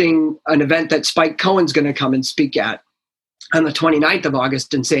hosting an event that Spike Cohen's going to come and speak at on the 29th of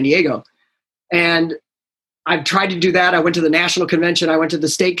August in San Diego. And I've tried to do that. I went to the national convention. I went to the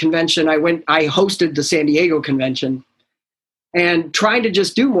state convention. I hosted the San Diego convention, and trying to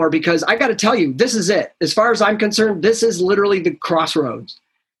just do more, because I got to tell you, this is it. As far as I'm concerned, this is literally the crossroads.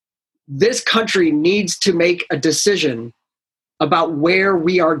 This country needs to make a decision about where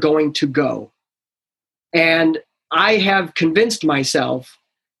we are going to go. And I have convinced myself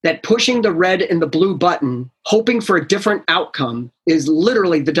that pushing the red and the blue button, hoping for a different outcome, is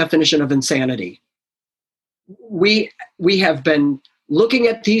literally the definition of insanity. We have been looking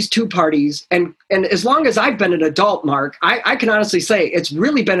at these two parties, and as long as I've been an adult, Mark, I can honestly say it's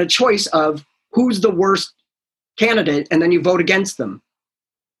really been a choice of who's the worst candidate, and then you vote against them.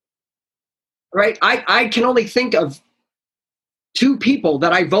 Right? I can only think of two people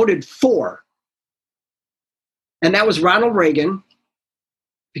that I voted for. And that was Ronald Reagan,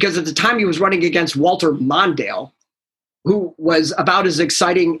 because at the time he was running against Walter Mondale, who was about as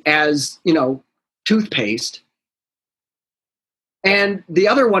exciting as, toothpaste. And the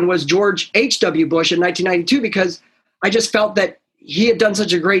other one was George H.W. Bush in 1992, because I just felt that he had done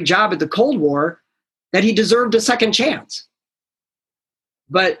such a great job at the Cold War that he deserved a second chance.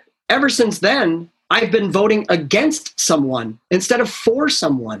 But ever since then, I've been voting against someone instead of for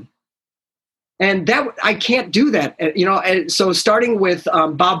someone. And that I can't do that. And so starting with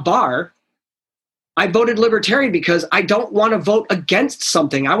Bob Barr, I voted Libertarian because I don't want to vote against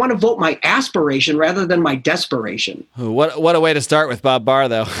something. I want to vote my aspiration rather than my desperation. What a way to start with Bob Barr,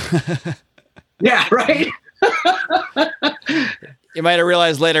 though. Yeah, right? You might have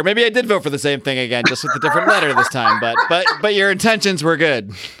realized later, maybe I did vote for the same thing again, just with a different letter this time. But your intentions were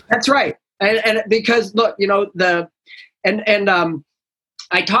good. That's right. And because look,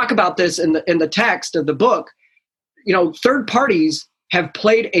 I talk about this in the text of the book. Third parties have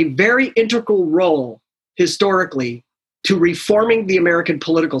played a very integral role historically to reforming the American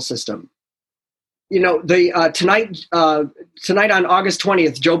political system. Tonight on August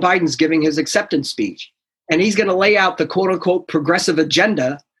 20th, Joe Biden's giving his acceptance speech, and he's going to lay out the quote unquote progressive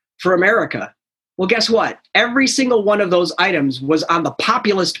agenda for America. Well, guess what? Every single one of those items was on the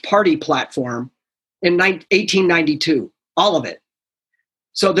Populist Party platform in 1892, all of it.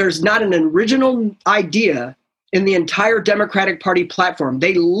 So there's not an original idea in the entire Democratic Party platform.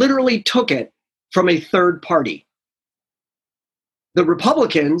 They literally took it from a third party. The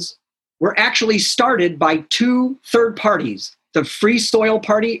Republicans were actually started by two third parties, the Free Soil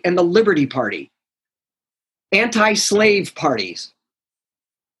Party and the Liberty Party, anti-slave parties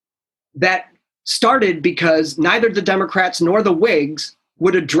that started because neither the Democrats nor the Whigs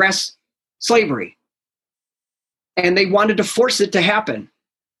would address slavery. And they wanted to force it to happen.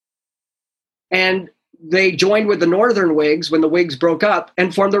 And they joined with the Northern Whigs when the Whigs broke up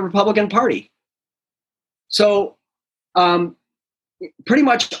and formed the Republican Party. So pretty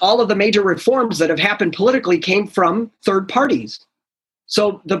much all of the major reforms that have happened politically came from third parties.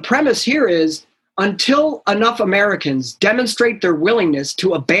 So the premise here is, until enough Americans demonstrate their willingness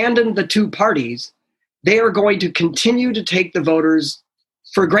to abandon the two parties, they are going to continue to take the voters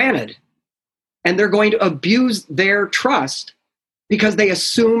for granted. And they're going to abuse their trust because they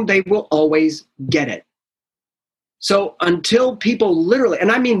assume they will always get it. So until people literally,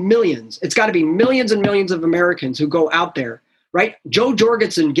 and I mean millions, it's got to be millions and millions of Americans who go out there, right? Joe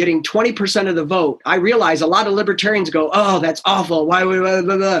Jorgensen getting 20% of the vote. I realize a lot of libertarians go, oh, that's awful. Why would blah,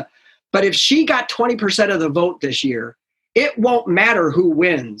 blah, blah. But if she got 20% of the vote this year, it won't matter who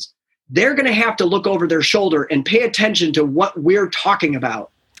wins. They're going to have to look over their shoulder and pay attention to what we're talking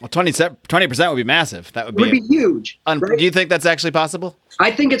about. Well, 20% would be massive. That would be huge. Right? Do you think that's actually possible?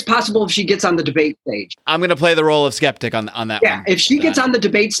 I think it's possible if she gets on the debate stage. I'm going to play the role of skeptic on that. Yeah, if she gets on the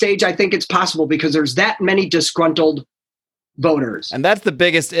debate stage, I think it's possible because there's that many disgruntled voters. And that's the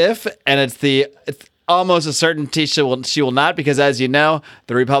biggest if, and it's almost a certainty she will not, because as you know,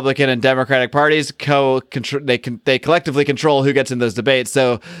 the Republican and Democratic parties they collectively control who gets in those debates.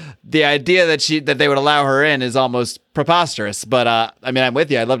 So the idea that they would allow her in is almost preposterous. But I'm with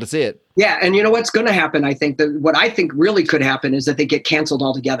you. I'd love to see it. Yeah, and you know what's going to happen? I think that what I think really could happen is that they get canceled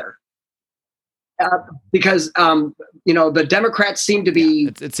altogether. Because the Democrats seem to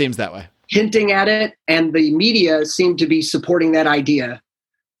be it seems that way, hinting at it, and the media seem to be supporting that idea.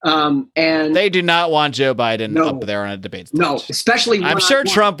 And they do not want Joe Biden up there on a debate stage. No, especially I'm sure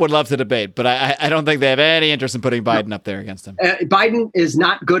Trump would love to debate, but I don't think they have any interest in putting Biden up there against him. Biden is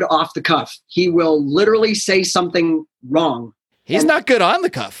not good off the cuff. He will literally say something wrong. He's not good on the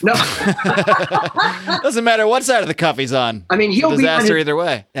cuff. No. Doesn't matter what side of the cuff he's on. I mean, he'll be a disaster either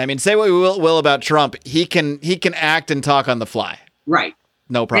way. I mean, say what we will about Trump. He can act and talk on the fly. Right.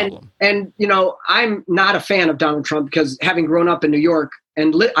 No problem. And I'm not a fan of Donald Trump because having grown up in New York,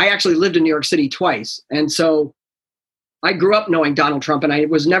 and I actually lived in New York City twice. And so I grew up knowing Donald Trump, and I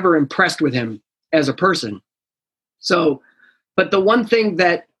was never impressed with him as a person. So, but the one thing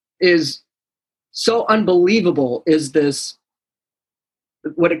that is so unbelievable is this,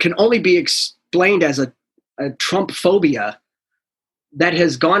 what it can only be explained as a Trump phobia that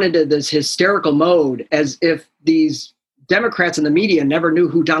has gone into this hysterical mode, as if these Democrats and the media never knew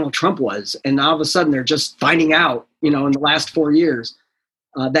who Donald Trump was. And all of a sudden they're just finding out, in the last 4 years,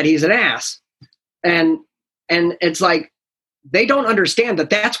 that he's an ass. And it's like, they don't understand that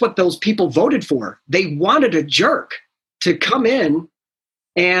that's what those people voted for. They wanted a jerk to come in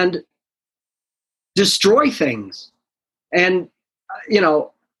and destroy things. And,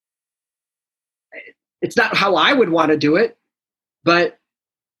 it's not how I would want to do it,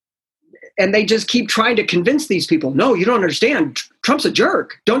 and they just keep trying to convince these people, no, you don't understand. Trump's a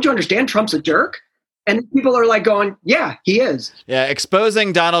jerk. Don't you understand Trump's a jerk? And people are like going, yeah, he is. Yeah,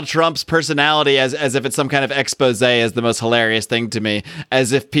 exposing Donald Trump's personality as if it's some kind of expose is the most hilarious thing to me,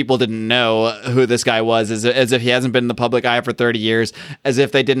 as if people didn't know who this guy was, as if he hasn't been in the public eye for 30 years, as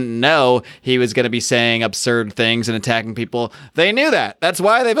if they didn't know he was going to be saying absurd things and attacking people. They knew that. That's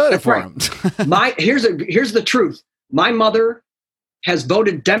why they voted for him. Here's the truth. My mother has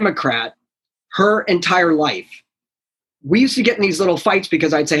voted Democrat her entire life. We used to get in these little fights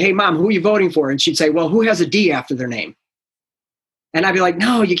because I'd say, hey, Mom, who are you voting for? And she'd say, well, who has a D after their name? And I'd be like,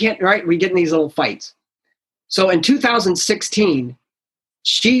 no, you can't, right? We get in these little fights. So in 2016,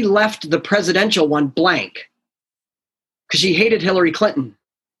 she left the presidential one blank because she hated Hillary Clinton,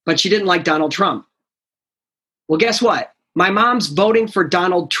 but she didn't like Donald Trump. Well, guess what? My mom's voting for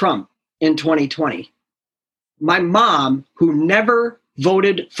Donald Trump in 2020. My mom, who never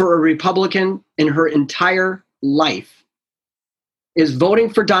voted for a Republican in her entire life, is voting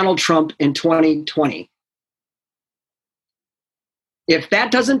for Donald Trump in 2020. If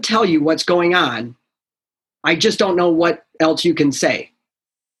that doesn't tell you what's going on, I just don't know what else you can say.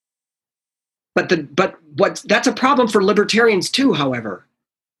 But that's a problem for libertarians too, however.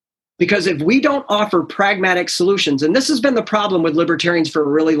 Because if we don't offer pragmatic solutions, and this has been the problem with libertarians for a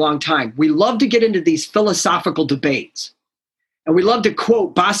really long time, we love to get into these philosophical debates. And we love to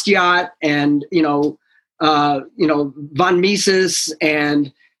quote Bastiat and, von Mises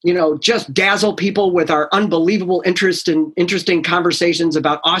and, just dazzle people with our unbelievable interest in interesting conversations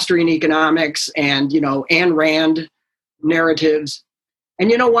about Austrian economics and, Ayn Rand narratives.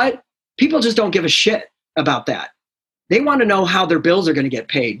 And you know what? People just don't give a shit about that. They want to know how their bills are going to get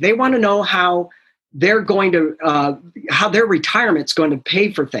paid. They want to know how they're going to, how their retirement's going to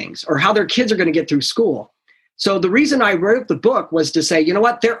pay for things, or how their kids are going to get through school. So the reason I wrote the book was to say, you know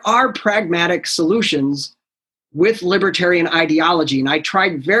what, there are pragmatic solutions with libertarian ideology. And I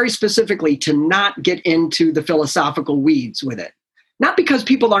tried very specifically to not get into the philosophical weeds with it. Not because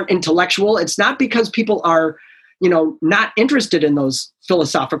people aren't intellectual. It's not because people are, not interested in those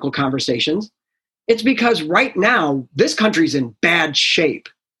philosophical conversations. It's because right now, this country's in bad shape.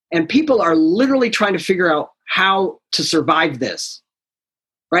 And people are literally trying to figure out how to survive this.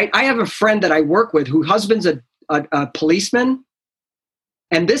 Right? I have a friend that I work with whose husband's a policeman,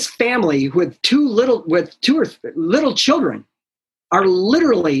 and this family with two little children are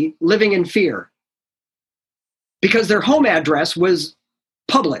literally living in fear because their home address was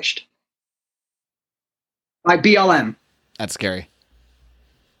published by BLM. That's scary.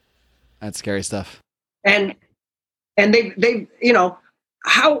 That's scary stuff. And they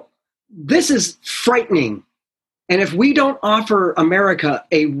how this is frightening. And if we don't offer America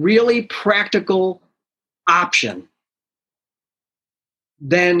a really practical option,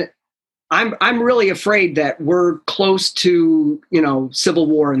 then I'm really afraid that we're close to, civil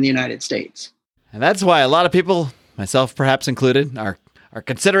war in the United States. And that's why a lot of people, myself perhaps included, are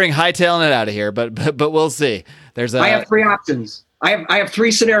considering hightailing it out of here. But we'll see. I have three options. I have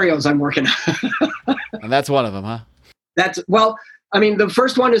three scenarios I'm working on. And that's one of them, huh? The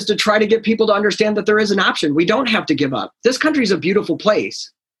first one is to try to get people to understand that there is an option. We don't have to give up. This country's a beautiful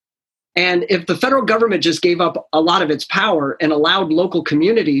place. And if the federal government just gave up a lot of its power and allowed local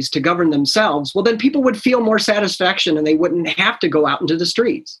communities to govern themselves, well, then people would feel more satisfaction and they wouldn't have to go out into the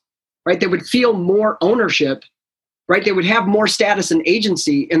streets, right? They would feel more ownership, right? They would have more status and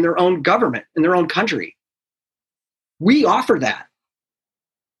agency in their own government, in their own country. We offer that,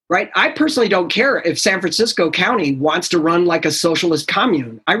 right? I personally don't care if San Francisco County wants to run like a socialist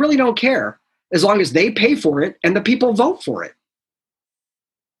commune. I really don't care, as long as they pay for it and the people vote for it.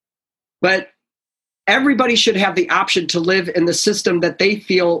 But everybody should have the option to live in the system that they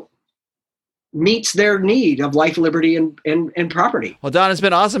feel meets their need of life, liberty, and property. Well, Don, it's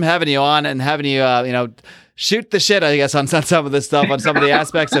been awesome having you on and having you, shoot the shit, I guess, on some of this stuff, on some of the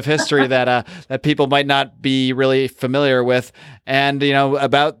aspects of history that people might not be really familiar with. And,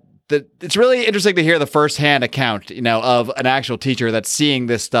 it's really interesting to hear the firsthand account, of an actual teacher that's seeing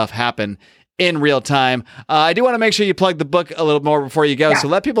this stuff happen in real time. I do want to make sure you plug the book a little more before you go. Yeah. So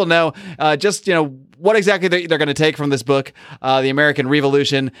let people know what exactly they're going to take from this book, The American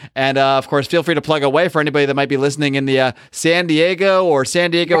Revolution. And of course, feel free to plug away for anybody that might be listening in the San Diego or San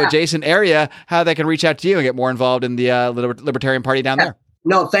Diego adjacent area, how they can reach out to you and get more involved in the Libertarian Party down there.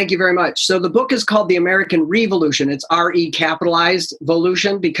 No, thank you very much. So the book is called The American Revolution. It's R-E capitalized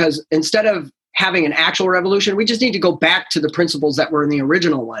volution, because instead of having an actual revolution, we just need to go back to the principles that were in the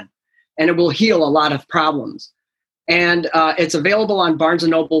original one, and it will heal a lot of problems. And it's available on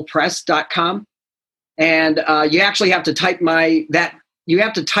barnesandnoblepress.com. And you actually have to type you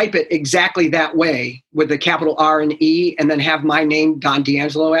have to type it exactly that way with the capital R and E, and then have my name, Don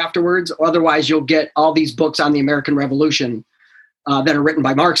D'Angelo, afterwards. Otherwise, you'll get all these books on the American Revolution that are written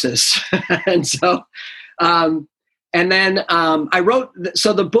by Marxists. And so, and then I wrote,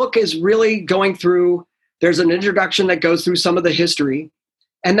 so the book is really going through, there's an introduction that goes through some of the history.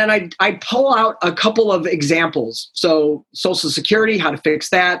 And then I pull out a couple of examples. So Social Security, how to fix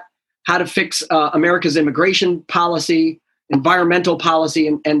that, how to fix America's immigration policy, environmental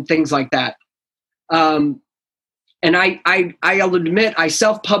policy, and things like that. And I'll admit, I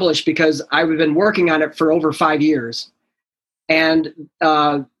self-published because I've been working on it for over 5 years. And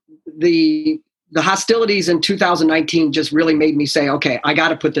the hostilities in 2019 just really made me say, okay, I got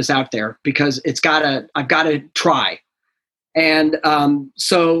to put this out there, because I've got to try. And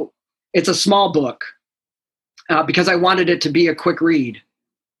so it's a small book because I wanted it to be a quick read.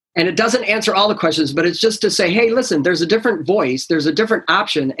 And it doesn't answer all the questions, but it's just to say, hey, listen, there's a different voice, there's a different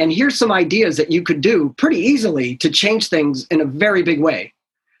option, and here's some ideas that you could do pretty easily to change things in a very big way.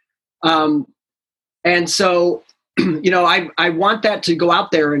 And so, I want that to go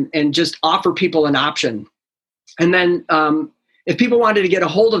out there and just offer people an option. And then if people wanted to get a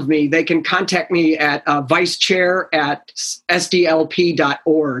hold of me, they can contact me at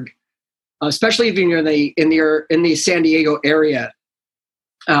vicechair@sdlp.org, especially if you're in the San Diego area.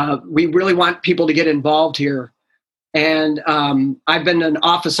 We really want people to get involved here. And I've been an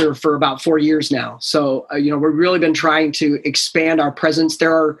officer for about 4 years now. So, we've really been trying to expand our presence.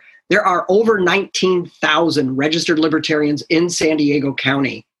 There are over 19,000 registered libertarians in San Diego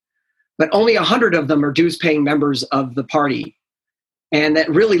County, but only 100 of them are dues-paying members of the party. And that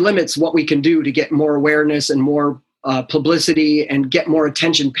really limits what we can do to get more awareness and more publicity and get more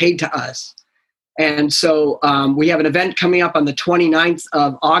attention paid to us. And so we have an event coming up on the 29th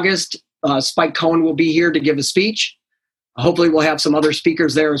of August. Spike Cohen will be here to give a speech. Hopefully we'll have some other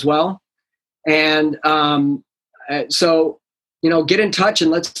speakers there as well. And so, get in touch and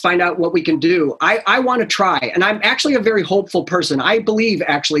let's find out what we can do. I want to try. And I'm actually a very hopeful person. I believe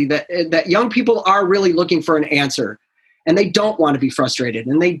actually that young people are really looking for an answer, and they don't want to be frustrated,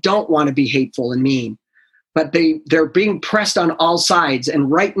 and they don't want to be hateful and mean. But they're being pressed on all sides. And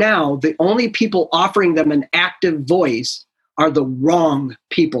right now, the only people offering them an active voice are the wrong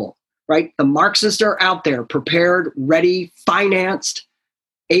people, right? The Marxists are out there, prepared, ready, financed,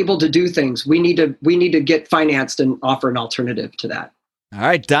 able to do things. We need to get financed and offer an alternative to that. All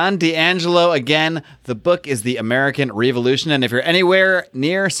right, Don D'Angelo again. The book is The American Revolution. And if you're anywhere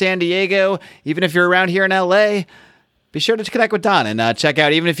near San Diego, even if you're around here in LA, be sure to connect with Don and check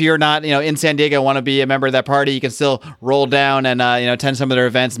out, even if you're not, in San Diego, want to be a member of that party, you can still roll down and, attend some of their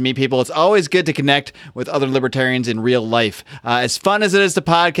events, meet people. It's always good to connect with other libertarians in real life. As fun as it is to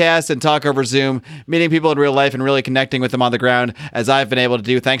podcast and talk over Zoom, meeting people in real life and really connecting with them on the ground, as I've been able to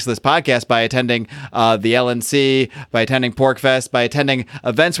do thanks to this podcast by attending the LNC, by attending PorcFest, by attending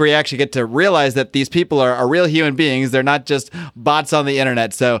events where you actually get to realize that these people are real human beings. They're not just bots on the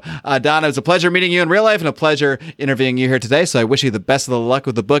internet. So, Don, it was a pleasure meeting you in real life and a pleasure interviewing you here today. So I wish you the best of the luck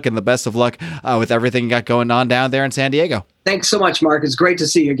with the book and the best of luck with everything you got going on down there in San Diego. Thanks so much, Mark. It's great to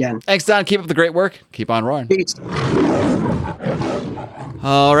see you again. Thanks, Don. Keep up the great work. Keep on roaring. Peace.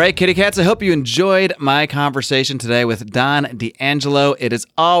 All right, kitty cats, I hope you enjoyed my conversation today with Don D'Angelo. It is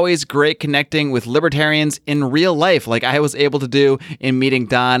always great connecting with libertarians in real life, like I was able to do in meeting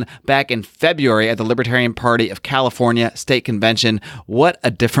Don back in February at the Libertarian Party of California State Convention. What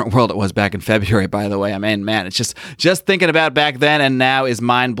a different world it was back in February, by the way. I mean, man, it's just thinking about back then and now is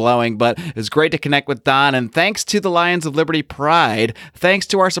mind-blowing, but it was great to connect with Don, and thanks to the Lions of Liberty Pride, thanks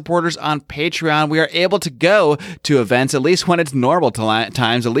to our supporters on Patreon, we are able to go to events, at least when it's normal times,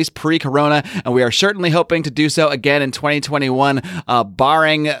 at least pre-corona, and we are certainly hoping to do so again in 2021,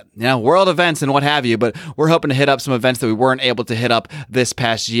 barring world events and what have you, but we're hoping to hit up some events that we weren't able to hit up this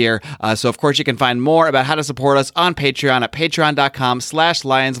past year. So of course you can find more about how to support us on Patreon at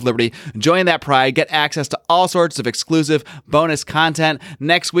patreon.com/Lions of Liberty. Join that pride, get access to all sorts of exclusive bonus content.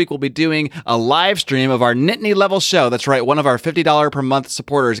 Next week we'll be doing a live stream of our Nittany level show. That's right, one of our $50 per month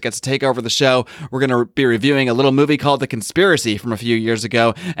supporters gets to take over the show. We're going to be reviewing a little movie called The Conspiracy from a few years years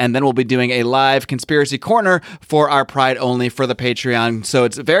ago. And then we'll be doing a live Conspiracy Corner for our Pride only for the Patreon. So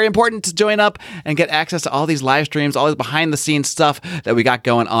it's very important to join up and get access to all these live streams, all this behind the scenes stuff that we got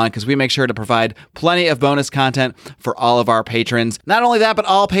going on, because we make sure to provide plenty of bonus content for all of our patrons. Not only that, but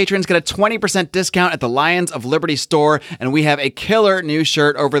all patrons get a 20% discount at the Lions of Liberty store, and we have a killer new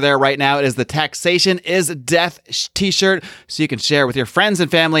shirt over there right now. It is the Taxation is Death t-shirt, so you can share with your friends and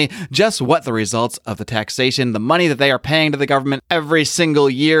family just what the results of the taxation, the money that they are paying to the government every single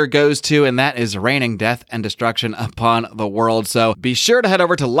year goes to, and that is raining death and destruction upon the world. So be sure to head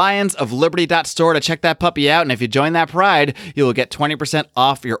over to lionsofliberty.store to check that puppy out, and if you join that Pride, you will get 20%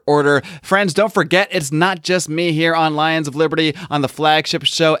 off your order. Friends, don't forget, it's not just me here on Lions of Liberty on the flagship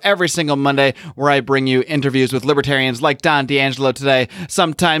show every single Monday, where I bring you interviews with libertarians like Don D'Angelo today,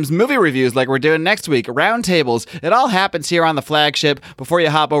 sometimes movie reviews like we're doing next week, roundtables. It all happens here on the flagship before you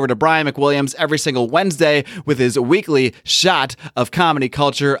hop over to Brian McWilliams every single Wednesday with his weekly shot of comedy,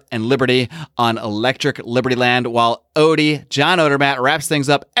 culture, and liberty on Electric Liberty Land, while Odie, John Odermatt, wraps things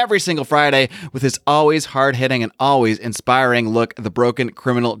up every single Friday with his always hard-hitting and always inspiring look at the broken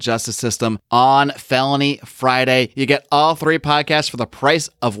criminal justice system on Felony Friday. You get all 3 podcasts for the price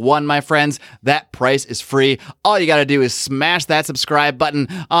of one, my friends. That price is free. All you got to do is smash that subscribe button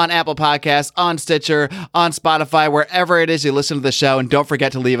on Apple Podcasts, on Stitcher, on Spotify, wherever it is you listen to the show. And don't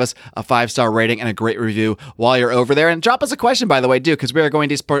forget to leave us a 5-star rating and a great review while you're over there. And drop us a question, by the way, too, because we are going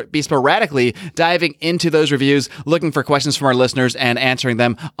to be sporadically diving into those reviews, looking for questions from our listeners and answering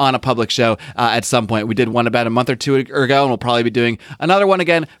them on a public show at some point. We did one about a month or 2 ago, and we'll probably be doing another one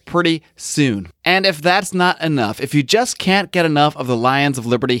again pretty soon. And if that's not enough, if you just can't get enough of the Lions of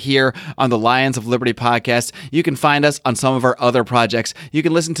Liberty here on the Lions of Liberty podcast, you can find us on some of our other projects. You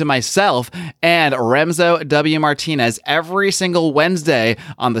can listen to myself and Remzo W. Martinez every single Wednesday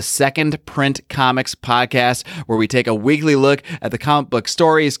on the Second Print Comics podcast, where we take a weekly look at the comic book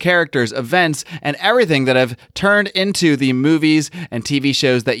stories, characters, events, and everything that have turned into the movies and TV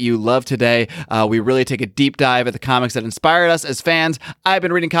shows that you love today. We really take a deep dive at the comics that inspired us as fans. I've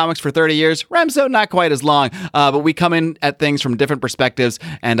been reading comics for 30 years. Remzo, not quite as long, but we come in at things from different perspectives,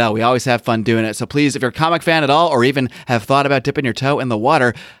 and we always have fun doing it. So please, if you're a comic fan at all, or even have thought about dipping your toe in the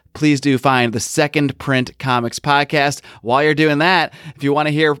water, please do find the Second Print Comics podcast. While you're doing that, if you want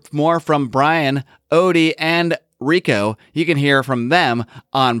to hear more from Brian, Odie, and Rico, you can hear from them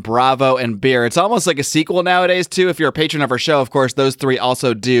on Bravo and Beer. It's almost like a sequel nowadays, too. If you're a patron of our show, of course, those 3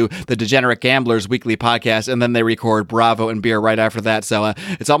 also do the Degenerate Gamblers weekly podcast, and then they record Bravo and Beer right after that. So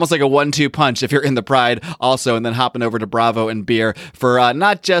it's almost like a 1-2 punch if you're in the Pride also, and then hopping over to Bravo and Beer for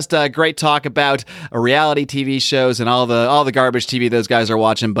not just a great talk about reality TV shows and all the garbage TV those guys are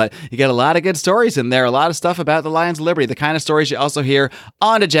watching, but you get a lot of good stories in there, a lot of stuff about the Lions of Liberty, the kind of stories you also hear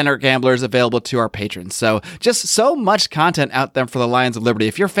on Degenerate Gamblers available to our patrons. So just so much content out there for the Lions of Liberty.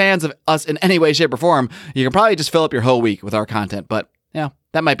 If you're fans of us in any way, shape, or form, you can probably just fill up your whole week with our content, but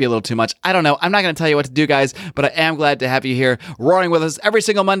that might be a little too much. I don't know. I'm not going to tell you what to do, guys, but I am glad to have you here roaring with us every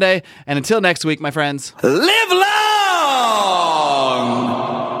single Monday. And until next week, my friends, live long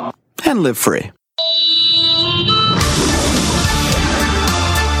and live free.